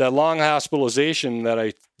that long hospitalization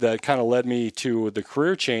that kind of led me to the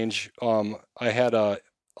career change. I had a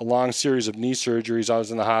long series of knee surgeries. I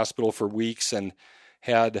was in the hospital for weeks and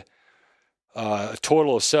had a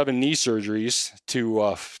total of 7 knee surgeries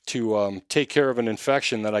to take care of an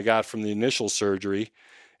infection that I got from the initial surgery,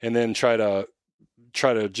 and then try to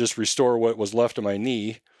just restore what was left of my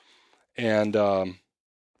knee. And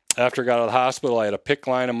after I got out of the hospital, I had a PICC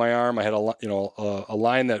line in my arm. I had a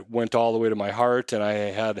line that went all the way to my heart, and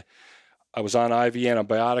I was on IV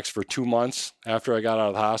antibiotics for 2 months after I got out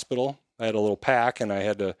of the hospital. I had a little pack, and I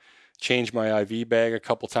had to change my IV bag a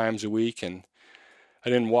couple times a week, and I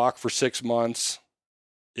didn't walk for 6 months.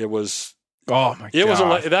 It was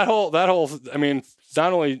that whole. I mean,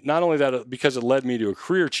 not only that because it led me to a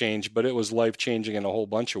career change, but it was life changing in a whole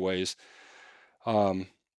bunch of ways.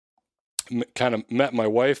 Kind of met my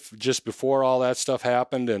wife just before all that stuff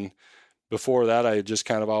happened, and before that I just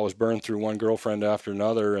kind of always burned through one girlfriend after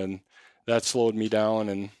another, and that slowed me down.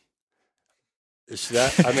 And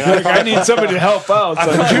I need somebody to help out.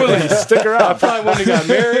 So Julie, stick around. I probably wouldn't have got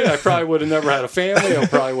married. I probably would have never had a family. I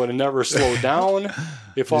probably would have never slowed down.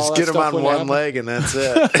 If all just that get them stuff on one leg and that's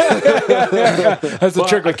it. That's a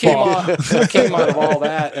trick with Paul. I came out of all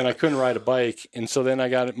that and I couldn't ride a bike. And so then I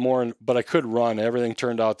got it more, but I could run. Everything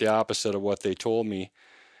turned out the opposite of what they told me.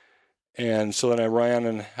 And so then I ran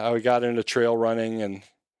and I got into trail running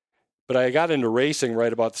but I got into racing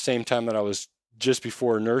right about the same time that I was just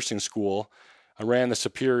before nursing school. I ran the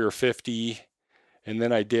Superior 50, and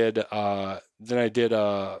then I did a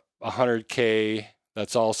 100K.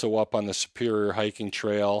 That's also up on the Superior hiking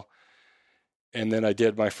trail, and then I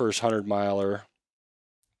did my first 100-miler.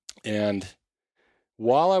 And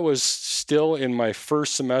while I was still in my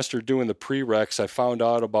first semester doing the prereqs, I found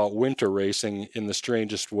out about winter racing in the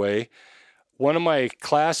strangest way. One of my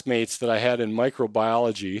classmates that I had in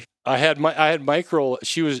microbiology,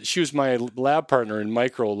 she was my lab partner in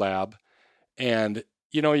micro lab. And,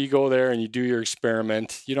 you go there and you do your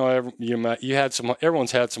experiment.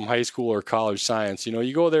 Everyone's had some high school or college science.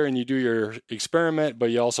 You go there and you do your experiment,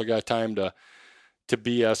 but you also got time to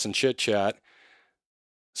BS and chit chat.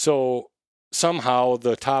 So somehow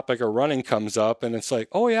the topic of running comes up and it's like,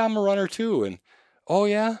 oh yeah, I'm a runner too. And oh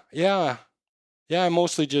yeah, I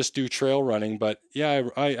mostly just do trail running, but yeah,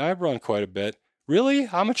 I run quite a bit. Really?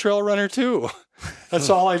 I'm a trail runner too. That's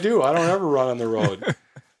all I do. I don't ever run on the road.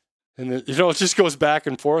 And it just goes back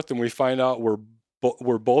and forth, and we find out we're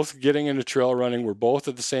both getting into trail running. We're both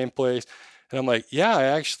at the same place. And I'm like, yeah,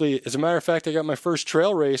 as a matter of fact, I got my first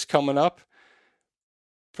trail race coming up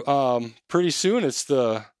pretty soon. It's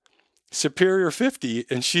the Superior 50.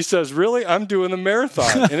 And she says, really? I'm doing the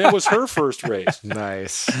marathon. And it was her first race.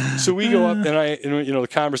 Nice. So we go up, and the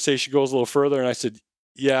conversation goes a little further, and I said,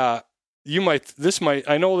 yeah,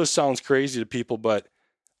 I know this sounds crazy to people, but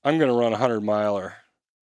I'm going to run a 100-miler.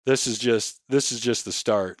 This is just the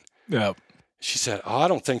start. Yeah. She said, oh, I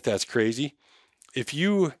don't think that's crazy. If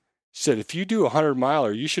you do a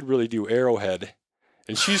 100-miler, you should really do Arrowhead.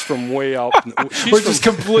 And she's from way out. Which is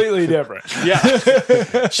completely different.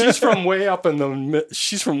 Yeah. She's from way up in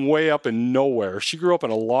nowhere. She grew up in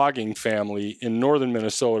a logging family in northern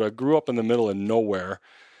Minnesota, grew up in the middle of nowhere.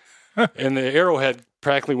 And the Arrowhead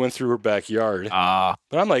practically went through her backyard.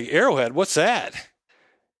 But I'm like, Arrowhead, what's that?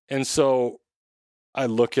 And so I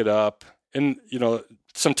look it up, and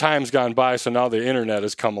some time's gone by, so now the internet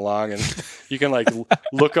has come along, and you can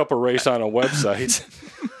look up a race on a website.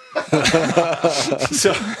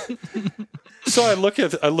 So I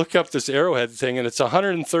look up this Arrowhead thing, and it's a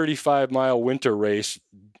 135-mile winter race,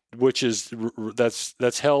 which is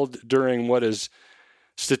that's held during what is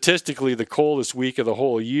statistically the coldest week of the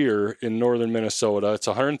whole year in northern Minnesota. It's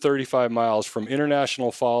 135 miles from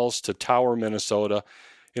International Falls to Tower, Minnesota,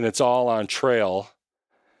 and it's all on trail.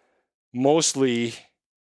 Mostly,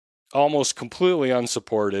 almost completely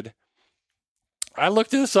unsupported. I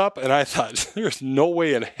looked this up and I thought, there's no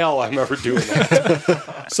way in hell I'm ever doing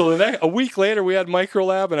that. So a week later, we had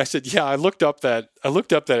Microlab, and I said, yeah, I looked up that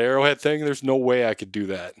Arrowhead thing. There's no way I could do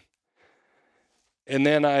that. And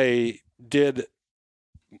then I did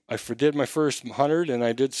my first 100, and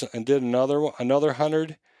I did another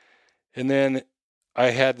 100, and then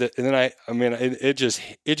it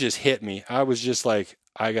just hit me. I was just like,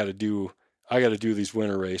 I got to do these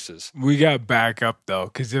winter races. We got back up though,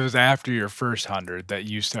 because it was after your first 100 that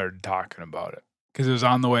you started talking about it. Because it was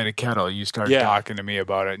on the way to Kettle, you started talking to me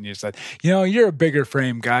about it, and you said, you're a bigger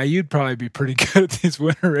frame guy. You'd probably be pretty good at these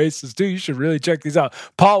winter races too. You should really check these out.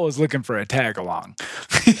 Paul was looking for a tag along.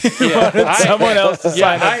 Someone else to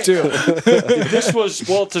sign up too. This was,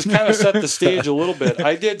 to kind of set the stage a little bit.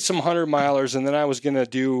 I did some 100-milers, and then I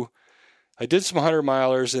did some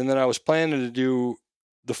 100-milers, and then I was planning to do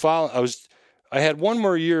the following. I had one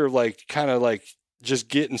more year of just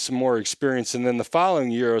getting some more experience, and then the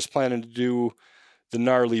following year I was planning to do the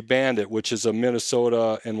Gnarly Bandit, which is a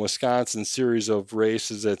Minnesota and Wisconsin series of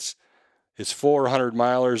races. It's 400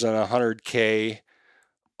 milers and 100K,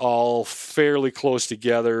 all fairly close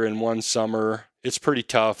together in one summer. It's pretty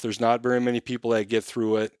tough. There's not very many people that get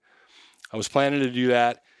through it. I was planning to do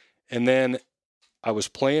that, and then I was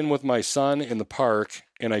playing with my son in the park,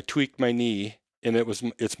 and I tweaked my knee, and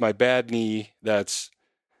it's my bad knee that's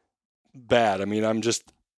bad. I mean,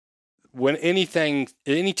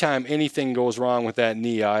 anytime anything goes wrong with that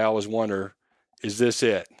knee, I always wonder, is this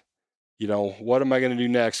it? What am I going to do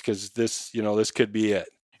next? Because this could be it.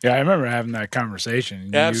 Yeah, I remember having that conversation.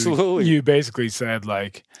 Absolutely. You basically said,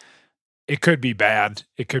 it could be bad.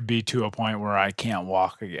 It could be to a point where I can't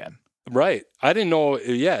walk again. Right. I didn't know.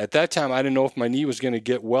 Yeah, at that time, I didn't know if my knee was going to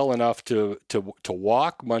get well enough to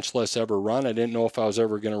walk, much less ever run. I didn't know if I was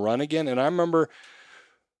ever going to run again. And I remember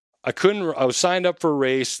I was signed up for a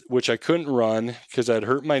race, which I couldn't run because I'd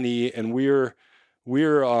hurt my knee, and we were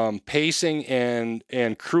pacing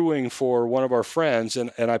and crewing for one of our friends,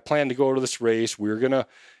 and I planned to go to this race. We were gonna,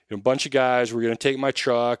 a bunch of guys. We're gonna take my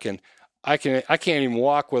truck, and I can't even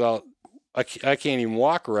walk without. I can't even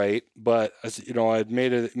walk right, but I'd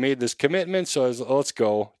made this commitment, so I was, let's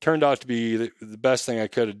go. Turned out to be the best thing I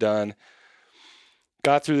could have done.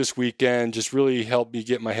 Got through this weekend, just really helped me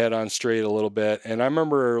get my head on straight a little bit. And I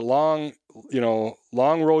remember long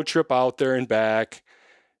road trip out there and back,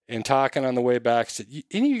 and talking on the way back. Said,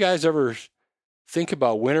 any of you guys ever think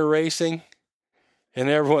about winter racing? And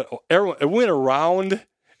everyone, it went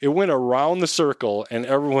around the circle, and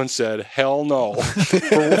everyone said, hell no,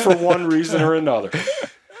 for one reason or another.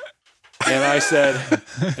 And I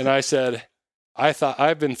said,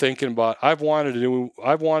 I've been thinking about, I've wanted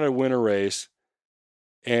to win a race.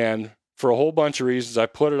 And for a whole bunch of reasons, I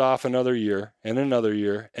put it off another year and another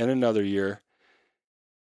year and another year.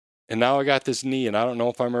 And now I got this knee, and I don't know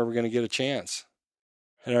if I'm ever going to get a chance.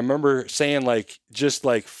 And I remember saying,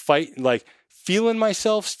 feeling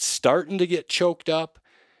myself starting to get choked up.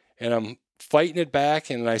 And I'm fighting it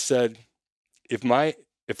back, and I said, if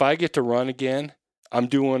I get to run again, I'm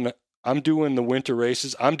doing the winter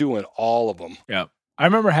races. I'm doing all of them. Yeah. I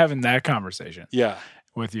remember having that conversation. Yeah.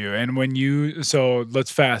 With you. And so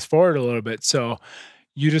let's fast forward a little bit. So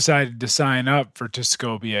you decided to sign up for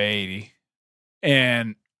Tuscobia 80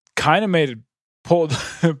 and kind of pulled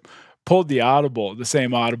the the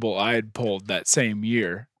same audible I had pulled that same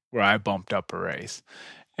year, where I bumped up a race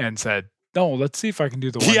and said, no, let's see if I can do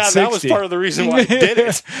the 160. Yeah, that was part of the reason why I did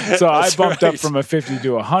it. So I bumped up from a 50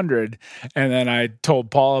 to 100, and then I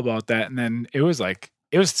told Paul about that, and then it was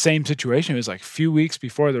the same situation. It was like a few weeks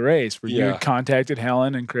before the race where you had contacted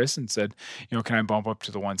Helen and Chris and said, can I bump up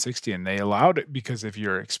to the 160? And they allowed it because of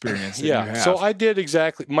your experience that you have. So I did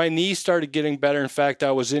exactly. My knee started getting better. In fact,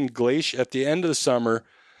 I was in Glacier at the end of the summer.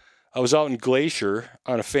 I was out in Glacier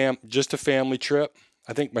on just a family trip.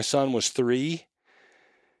 I think my son was 3.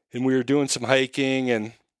 And we were doing some hiking,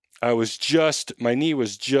 and my knee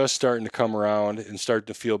was just starting to come around and starting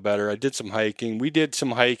to feel better. I did some hiking. We did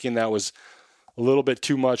some hiking that was a little bit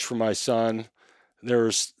too much for my son. There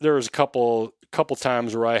was a couple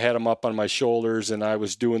times where I had him up on my shoulders, and I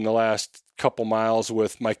was doing the last couple miles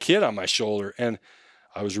with my kid on my shoulder, and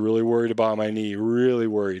I was really worried about my knee, really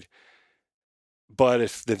worried. But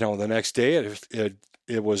the next day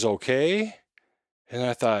it was okay, and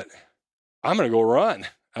I thought, I'm going to go run.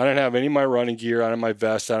 I don't have any of my running gear. I don't have my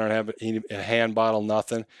vest. I don't have a hand bottle,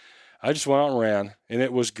 nothing. I just went out and ran, and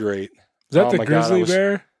it was great. Was that the grizzly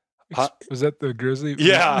bear? Was that the grizzly bear?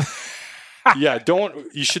 Yeah. Yeah,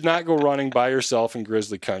 you should not go running by yourself in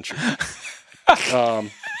grizzly country.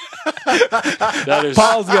 That is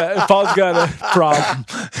Paul's got a problem.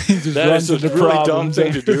 He just that runs is a into really problems. dumb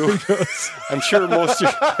thing to do. I'm sure most of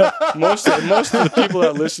the people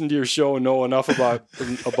that listen to your show know enough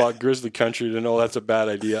about grizzly country to know that's a bad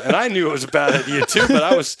idea. And I knew it was a bad idea too, but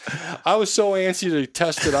I was so antsy to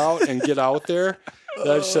test it out and get out there that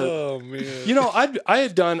I said, "Oh man!" I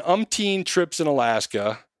had done umpteen trips in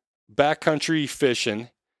Alaska, backcountry fishing,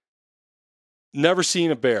 never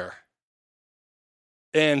seen a bear.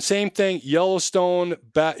 And same thing, Yellowstone,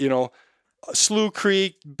 Slough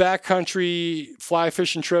Creek, backcountry fly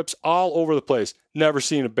fishing trips, all over the place. Never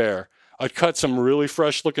seen a bear. I'd cut some really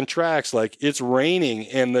fresh looking tracks, like it's raining,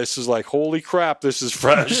 and this is like, holy crap, this is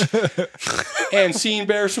fresh. And seeing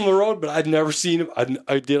bears from the road, but I'd never seen them.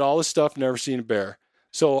 I did all this stuff, never seen a bear.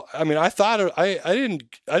 So I mean, I thought I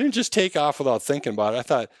didn't just take off without thinking about it. I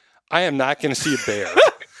thought, I am not going to see a bear.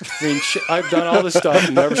 I mean, I've done all this stuff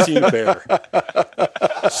and never seen a bear.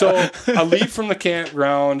 So I leave from the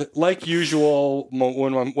campground like usual.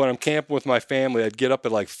 When I'm camping with my family, I'd get up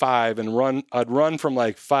at like 5 and run. I'd run from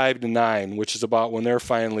like 5 to 9, which is about when they're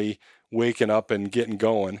finally waking up and getting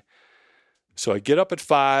going. So I get up at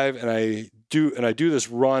 5 and I do this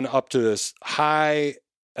run up to this high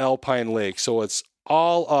alpine lake. So it's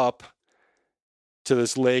all up to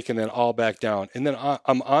this lake and then all back down. And then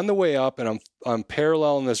I'm on the way up and I'm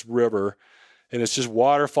paralleling this river, and it's just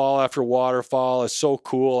waterfall after waterfall. It's so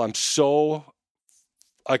cool. It's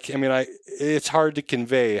hard to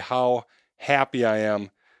convey how happy I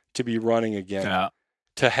am to be running again. Yeah.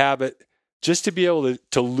 To have it, just to be able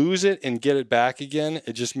to lose it and get it back again,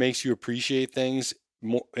 it just makes you appreciate things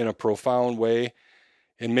more, in a profound way,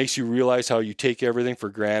 and makes you realize how you take everything for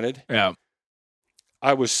granted. Yeah.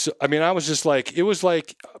 I was just like, it was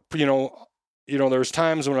like, there was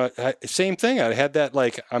times when same thing. I had that,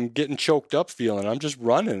 like, I'm getting choked up feeling. I'm just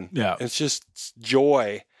running. Yeah. It's just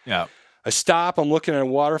joy. Yeah. I stop. I'm looking at a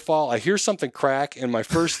waterfall. I hear something crack. And my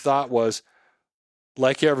first thought was,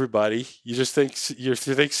 like everybody, you think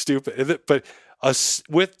stupid. But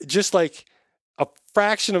with just like a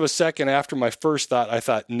fraction of a second after my first thought, I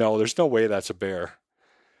thought, no, there's no way that's a bear.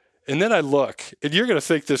 And then I look, and you're going to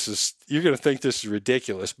think this is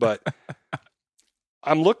ridiculous, but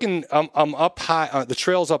I'm looking, I'm up high, the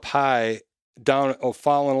trail's up high, down,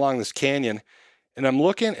 following along this canyon, and I'm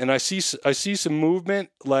looking, and I see some movement,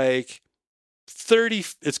 like 30.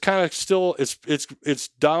 It's kind of still, it's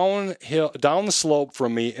downhill, down the slope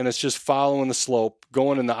from me, and it's just following the slope,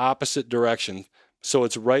 going in the opposite direction. So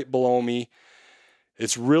it's right below me.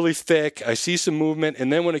 It's really thick. I see some movement,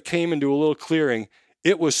 and then when it came into a little clearing,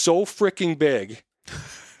 it was so freaking big.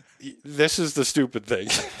 This is the stupid thing.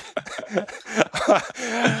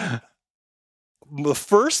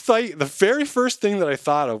 The very first thing that I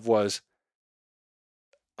thought of was,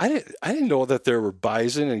 I didn't know that there were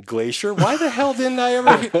bison and glacier. Why the hell didn't I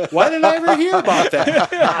ever hear about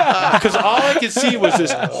that? Because all I could see was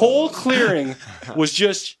this whole clearing was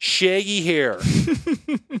just shaggy hair.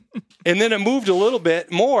 And then it moved a little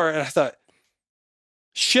bit more, and I thought,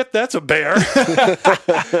 shit, that's a bear.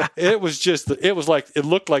 It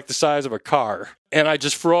looked like the size of a car. And I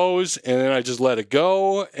just froze, and then I just let it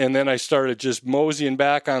go. And then I started just moseying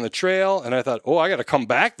back on the trail, and I thought, I got to come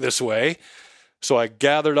back this way. So I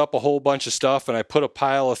gathered up a whole bunch of stuff, and I put a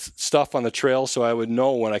pile of stuff on the trail so I would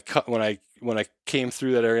know when I came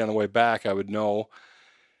through that area on the way back, I would know.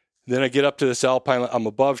 Then I get up to this alpine, I'm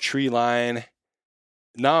above tree line.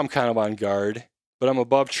 Now I'm kind of on guard, but I'm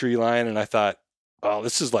above tree line, and I thought, oh,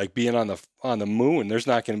 this is like being on the moon. There's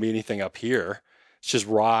not going to be anything up here. It's just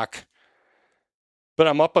rock. But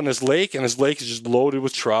I'm up on this lake, and this lake is just loaded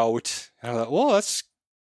with trout. And I thought, well, that's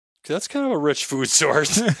kind of a rich food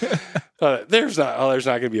source. There's not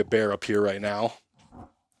going to be a bear up here right now.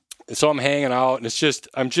 And so I'm hanging out, and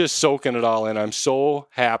I'm just soaking it all in. I'm so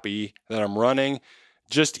happy that I'm running.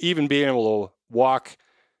 Just even being able to walk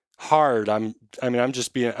hard. I'm happy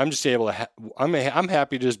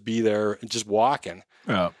to just be there and just walking.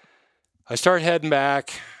 Yeah. I start heading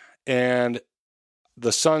back, and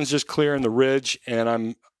the sun's just clearing the ridge,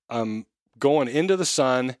 and I'm going into the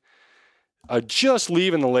sun. I'm just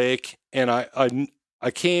leaving the lake, and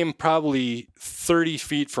I came probably 30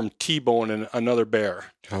 feet from T-boning another bear.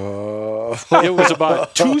 Oh. It was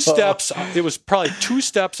about 2 steps. It was probably 2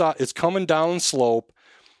 steps off. It's coming down slope.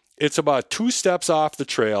 It's about 2 steps off the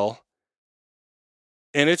trail,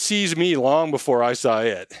 and it sees me long before I saw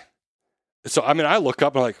it. So, I look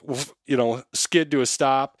up and skid to a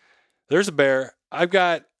stop. There's a bear. I've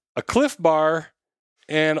got a Cliff Bar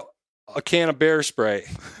and a can of bear spray.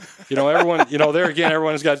 Everyone, there again,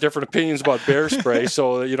 everyone's got different opinions about bear spray.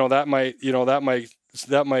 So, that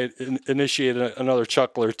might initiate another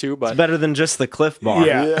chuckle or two, but it's better than just the Cliff Bar.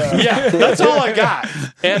 Yeah, that's all I got.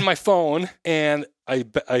 And my phone, and I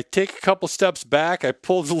take a couple steps back. I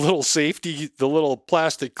pulled the little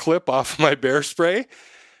plastic clip off my bear spray,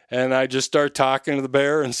 and I just start talking to the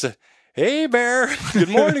bear and say, "Hey, bear, good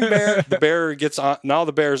morning, bear." The bear gets on. Now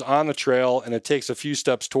the bear's on the trail, and it takes a few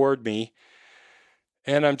steps toward me.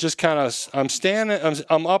 And I'm just I'm standing,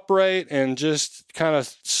 I'm upright and just kind of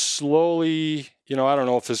slowly, I don't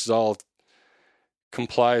know if this is all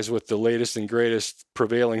complies with the latest and greatest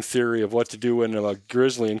prevailing theory of what to do in a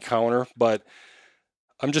grizzly encounter, but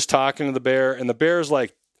I'm just talking to the bear, and the bear's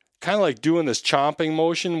kind of like doing this chomping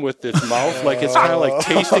motion with its mouth, like it's kind of like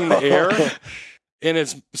tasting the air.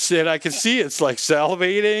 And I can see it's like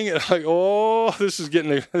salivating, and I'm like, oh, this is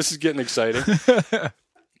getting exciting.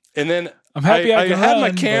 And then I'm happy I had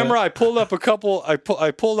my camera. I pulled up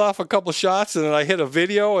I pulled off a couple shots, and then I hit a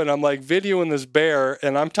video, and I'm like videoing this bear,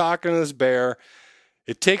 and I'm talking to this bear.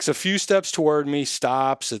 It takes a few steps toward me,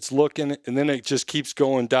 stops, it's looking, and then it just keeps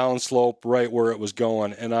going down slope right where it was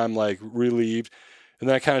going, and I'm like relieved. And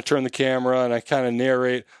then I kind of turn the camera and I kind of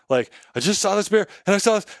narrate, like, I just saw this bear, and I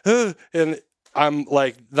saw this, and I'm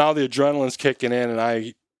like, now the adrenaline's kicking in,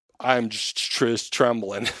 and I'm just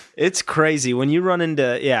trembling. It's crazy when you run into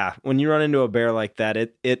a bear like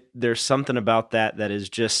that. There's something about that is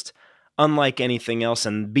just unlike anything else,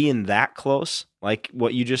 and being that close, like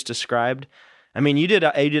what you just described. You did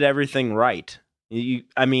everything right.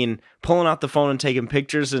 Pulling out the phone and taking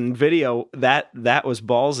pictures and video, that was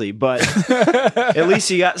ballsy, but at least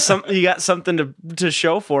you got something to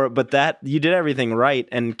show for it. But that you did everything right,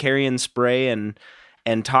 and carrying spray and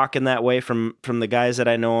talking that way from the guys that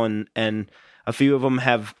I know, and a few of them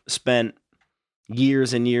have spent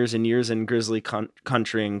years and years and years in grizzly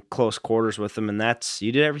country and close quarters with them, and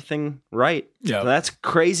you did everything right. Yeah, so that's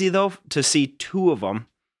crazy though to see 2 of them.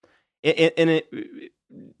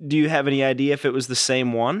 Do you have any idea if it was the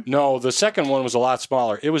same one? No, the second one was a lot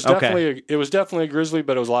smaller. It was definitely a grizzly,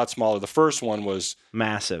 but it was a lot smaller. The first one was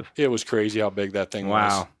massive. It was crazy how big that thing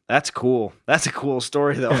was. Wow. That's cool. That's a cool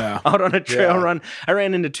story though. Yeah. Out on a trail run, I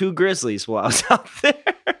ran into 2 grizzlies while I was out there.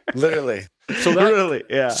 Literally. So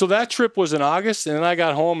that trip was in August, and then I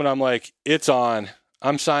got home and I'm like, it's on.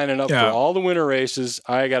 I'm signing up for all the winter races.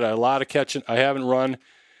 I got a lot of catching. I haven't run.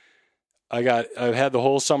 I've had the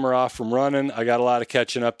whole summer off from running. I got a lot of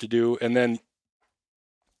catching up to do. And then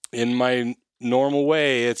in my normal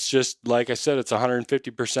way, it's just, like I said, it's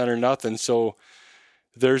 150% or nothing. So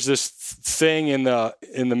there's this thing in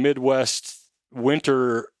the Midwest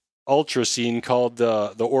winter ultra scene called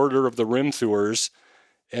the Order of the Rimthurs.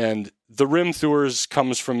 And the Rimthurs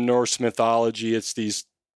comes from Norse mythology. It's these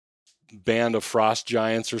band of frost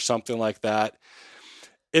giants or something like that.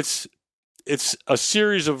 It's a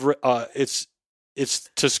series of it's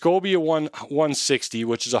Tuscobia 160,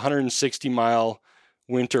 which is a 160-mile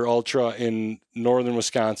winter ultra in northern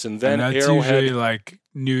Wisconsin. Then and that's Arrowhead, usually like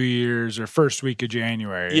New Year's or first week of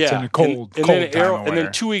January. Yeah, it's in a cold and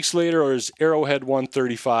then 2 weeks later is Arrowhead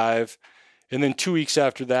 135, and then 2 weeks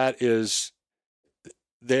after that is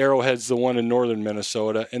the Arrowhead's the one in northern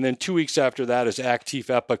Minnesota, and then 2 weeks after that is Actif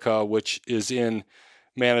Epica, which is in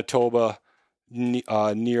Manitoba,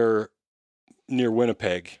 near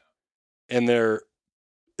Winnipeg. And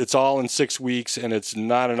it's all in 6 weeks, and it's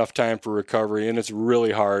not enough time for recovery, and it's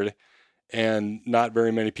really hard, and not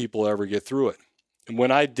very many people ever get through it. And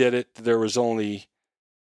when I did it, there was only,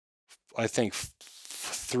 I think,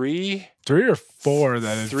 three or four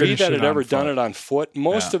that had ever done it on foot.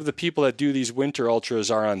 Most of the people that do these winter ultras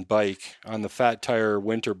are on bike, on the Fat Tire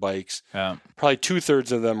winter bikes. Yeah. Probably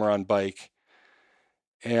 2/3 of them are on bike.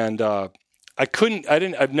 And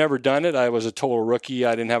I've never done it. I was a total rookie.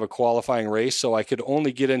 I didn't have a qualifying race, so I could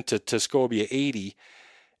only get into Tuscobia 80.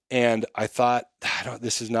 And I thought,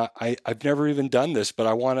 I've never even done this, but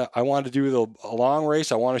I want to do a long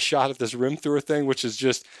race. I want a shot at this Rimthur thing, which is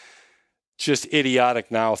just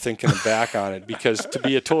idiotic now thinking back on it, because to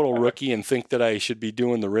be a total rookie and think that I should be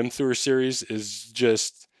doing the Rimthur series is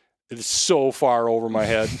so far over my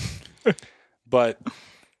head. But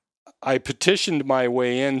I petitioned my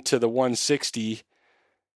way into the 160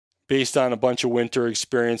 based on a bunch of winter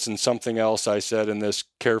experience and something else I said in this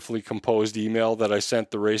carefully composed email that I sent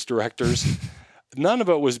the race directors. None of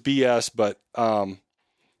it was BS, but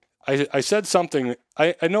I said something.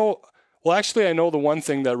 I know the one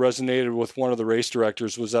thing that resonated with one of the race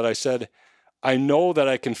directors was that I said, I know that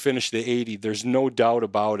I can finish the 80. There's no doubt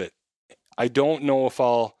about it. I don't know if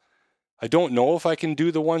I can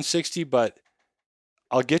do the 160, but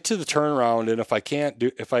I'll get to the turnaround, and if I can't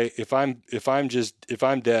do, if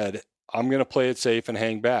I'm dead, I'm going to play it safe and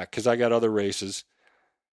hang back, because I got other races,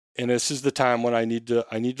 and this is the time when I need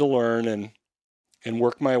to learn and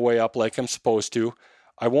work my way up like I'm supposed to.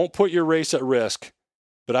 I won't put your race at risk,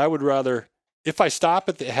 but I would rather, if I stop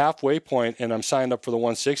at the halfway point and I'm signed up for the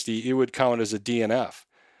 160, it would count as a DNF.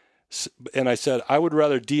 And I said I would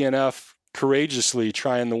rather DNF courageously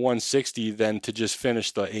trying the 160 than to just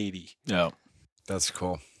finish the 80. Yeah. That's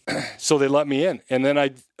cool. So they let me in, and then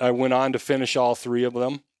I went on to finish all three of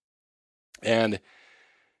them. And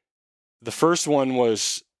the first one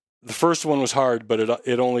was hard, but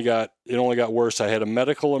it only got worse. I had a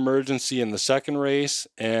medical emergency in the second race,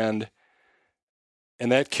 and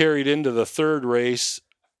that carried into the third race.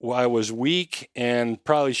 I was weak and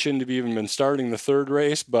probably shouldn't have even been starting the third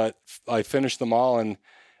race, but I finished them all. And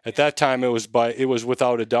at that time, it was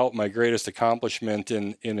without a doubt my greatest accomplishment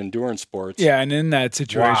in endurance sports. Yeah, and in that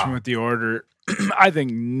situation with the order, I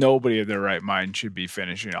think nobody of their right mind should be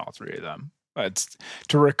finishing all three of them. It's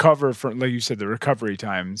to recover from, like you said, the recovery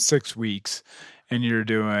time, 6 weeks, and you're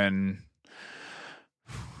doing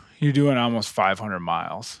almost 500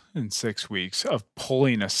 miles in 6 weeks of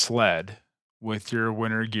pulling a sled with your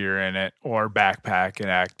winter gear in it or backpack and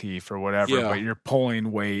Actif or whatever. Yeah. But you're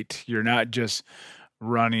pulling weight. You're not just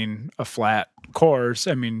running a flat course.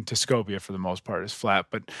 I mean, Tuscobia for the most part is flat,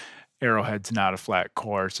 but Arrowhead's not a flat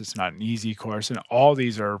course. It's not an easy course. And all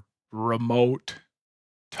these are remote,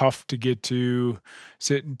 tough to get to.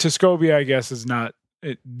 So, Tuscobia, I guess, is not,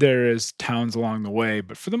 there is towns along the way,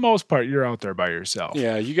 but for the most part, you're out there by yourself.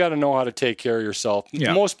 Yeah, you got to know how to take care of yourself.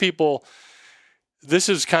 Yeah. Most people, this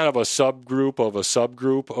is kind of a subgroup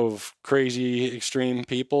of crazy extreme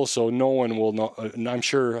people, so no one will know, and I'm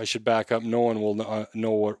sure I should back up, no one will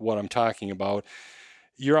know what I'm talking about.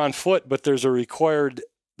 You're on foot, but there's a required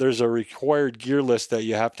there's a required gear list that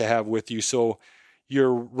you have to have with you. So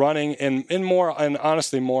you're running and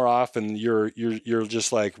honestly more often you're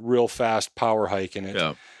just like real fast power hiking it.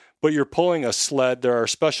 Yeah. But you're pulling a sled. There are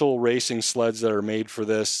special racing sleds that are made for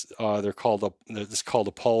this. It's called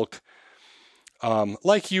a pulk.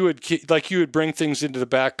 Like you would bring things into the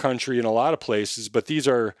backcountry in a lot of places, but these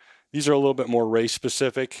are a little bit more race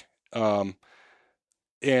specific. And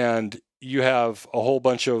you have a whole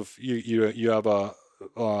bunch of you have a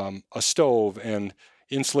stove and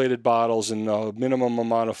insulated bottles and a minimum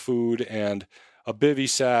amount of food and a bivy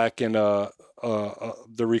sack and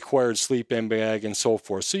the required sleep-in bag and so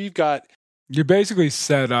forth. So you're basically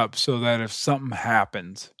set up so that if something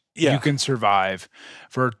happens, you can survive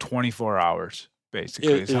for 24 hours.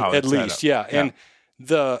 Basically, is how it's at least, set up. And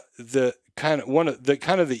the kind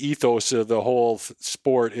of the ethos of the whole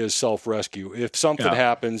sport is self-rescue. If something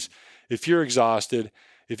happens, if you're exhausted,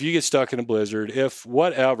 if you get stuck in a blizzard,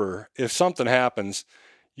 if something happens,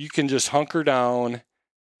 you can just hunker down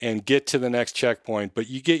and get to the next checkpoint, but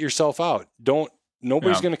you get yourself out.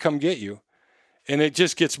 Nobody's going to come get you. And it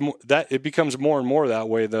just gets it becomes more and more that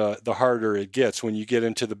way the harder it gets when you get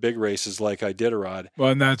into the big races like Iditarod. Well,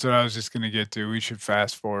 and that's what I was just going to get to. We should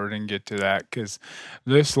fast forward and get to that because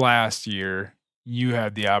this last year you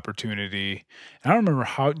had the opportunity. I don't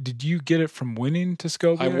remember did you get it from winning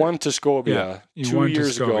Tuscobia? I won Tuscobia 2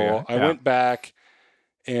 years ago. I went back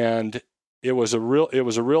and it was a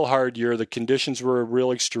real hard year. The conditions were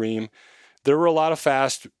real extreme. There were a lot of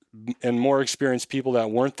fast and more experienced people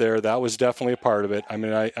that weren't there. That was definitely a part of it. I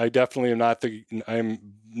mean, I definitely am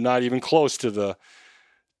I'm not even close to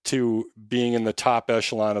being in the top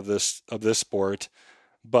echelon of this sport,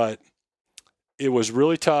 but it was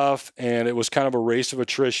really tough and it was kind of a race of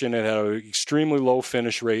attrition. It had an extremely low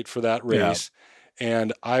finish rate for that race.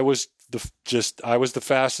 And I was the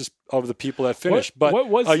fastest of the people that finished. But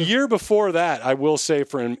a year before that, I will say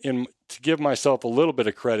to give myself a little bit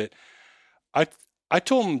of credit, I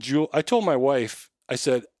told my wife, I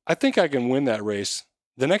said, I think I can win that race.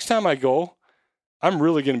 The next time I go, I'm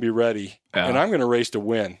really going to be ready, and I'm going to race to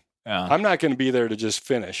win. Yeah. I'm not going to be there to just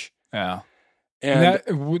finish. Yeah. And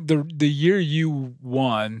the year you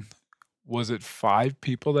won, was it 5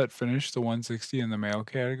 people that finished the 160 in the male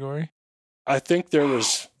category? I think there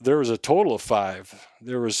was a total of 5.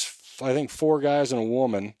 There was, I think, 4 guys and a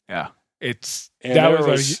woman. Yeah. It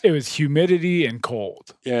was humidity and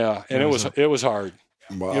cold. Yeah, and it was hard.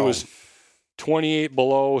 Wow. It was 28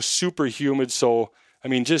 below, super humid. So I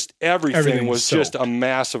mean, just everything was soaked. Just a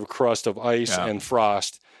massive crust of ice and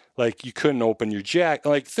frost. Like you couldn't open your jacket.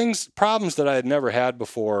 Like problems that I had never had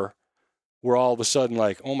before were all of a sudden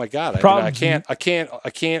like, oh my God, I can't.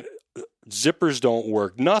 Zippers don't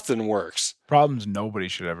work. Nothing works. Problems nobody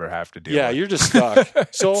should ever have to deal with. Yeah, you're just stuck.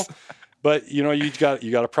 So. But you got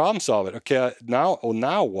to problem solve it. Okay, now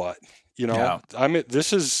what? I mean,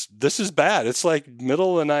 this is bad. It's like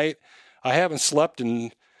middle of the night. I haven't slept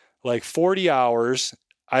in like 40 hours.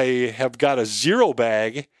 I have got a zero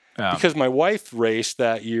bag because my wife raced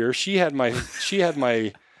that year. She had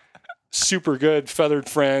my super good Feathered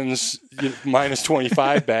Friends minus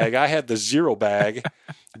 25 bag. I had the zero bag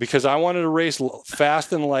because I wanted to race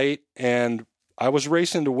fast and light, and I was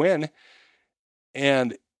racing to win.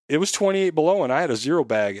 And it was 28 below, and I had a zero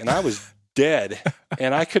bag, and I was dead,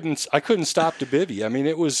 and I couldn't stop to bivvy. I mean,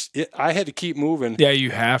 I had to keep moving. Yeah,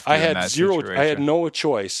 you have to. I had zero. Situation. I had no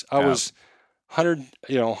choice. I was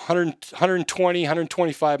 120,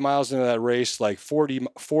 125 miles into that race, like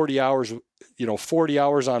 40 hours, 40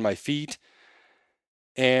 hours on my feet,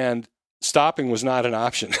 and stopping was not an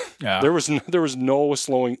option. Yeah. There was no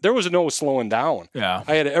slowing down. Yeah.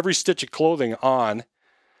 I had every stitch of clothing on.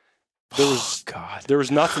 There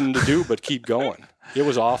was nothing to do but keep going. It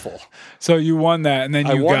was awful. So you won that, and then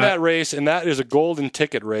I won that race, and that is a golden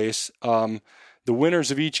ticket race. The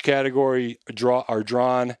winners of each category are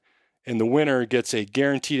drawn, and the winner gets a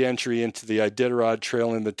guaranteed entry into the Iditarod Trail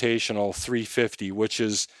Invitational 350, which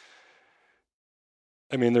is,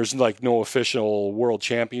 I mean, there's like no official world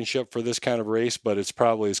championship for this kind of race, but it's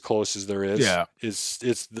probably as close as there is. Yeah,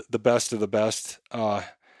 it's the best of the best.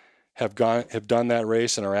 Have done that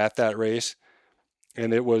race and are at that race,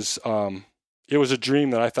 and it was a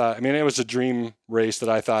dream that I thought. I mean, it was a dream race that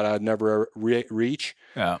I thought I'd never reach.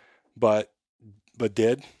 Yeah, but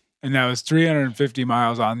did. And that was 350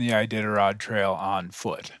 miles on the Iditarod Trail on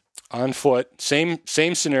foot. On foot, same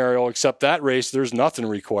scenario, except that race there's nothing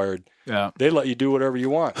required. Yeah, they let you do whatever you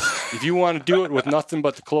want. If you want to do it with nothing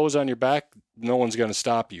but the clothes on your back, no one's going to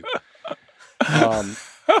stop you.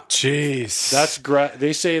 Jeez.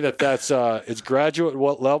 They say that's it's graduate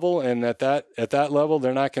what level, and at that level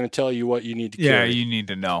they're not going to tell you what you need to carry. Yeah, you need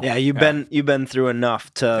to know. Yeah, you've been through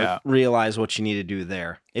enough to realize what you need to do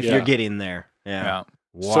there if you're getting there. Yeah.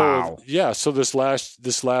 Wow. So this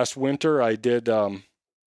last winter I did the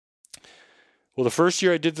first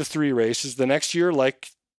year I did the 3 races. The next year,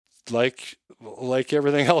 like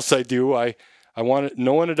everything else I do,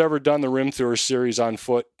 no one had ever done the Rim Thrower series on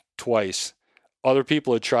foot twice. Other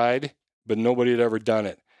people had tried, but nobody had ever done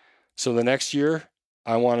it. So the next year,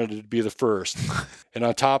 I wanted to be the first. And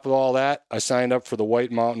on top of all that, I signed up for the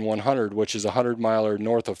White Mountain 100, which is a 100-miler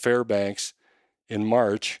north of Fairbanks in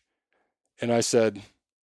March. And I said,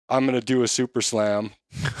 I'm going to do a Super Slam.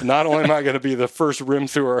 Not only am I going to be the first rim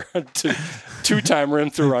thrower, two-time rim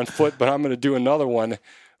thrower on foot, but I'm going to do another one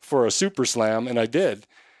for a Super Slam, and I did.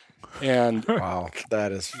 And wow,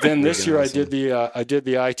 that is. Then this year awesome. I did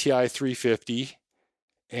the ITI 350,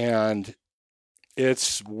 and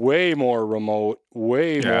it's way more remote,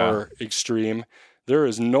 way more extreme. There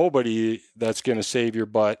is nobody that's going to save your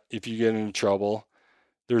butt if you get into trouble.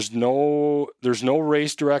 There's no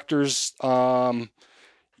race directors, checking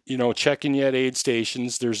you at aid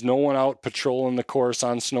stations. There's no one out patrolling the course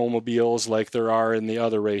on snowmobiles like there are in the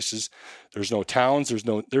other races. There's no towns. There's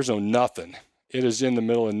no nothing. It is in the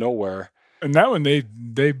middle of nowhere. And that one, they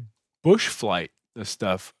bush flight the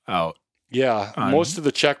stuff out. Yeah, most of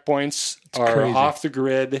the checkpoints are crazy. Off the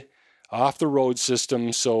grid, off the road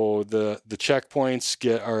system. So the checkpoints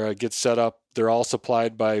get set up. They're all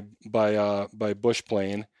supplied by bush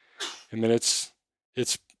plane. I mean, it's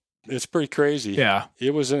pretty crazy. Yeah,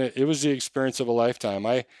 it was the experience of a lifetime.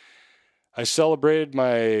 I celebrated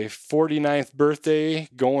my 49th birthday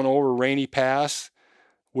going over Rainy Pass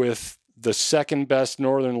with the second best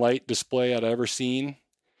northern light display I'd ever seen.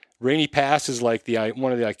 Rainy Pass is like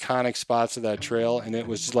one of the iconic spots of that trail, and it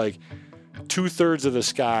was just like 2/3 of the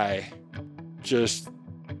sky, just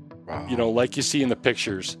like you see in the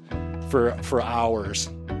pictures, for hours,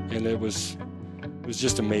 and it was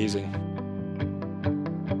just amazing.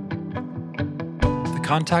 The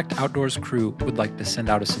Contact Outdoors crew would like to send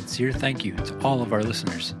out a sincere thank you to all of our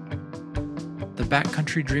listeners. The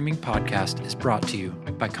Backcountry Dreaming Podcast is brought to you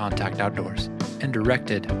by Contact Outdoors and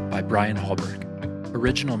directed by Brian Hallberg.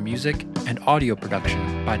 Original music and audio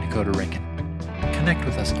production by Dakota Rankin. Connect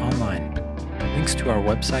with us online. Links to our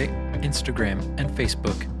website, Instagram, and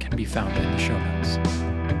Facebook can be found in the show notes.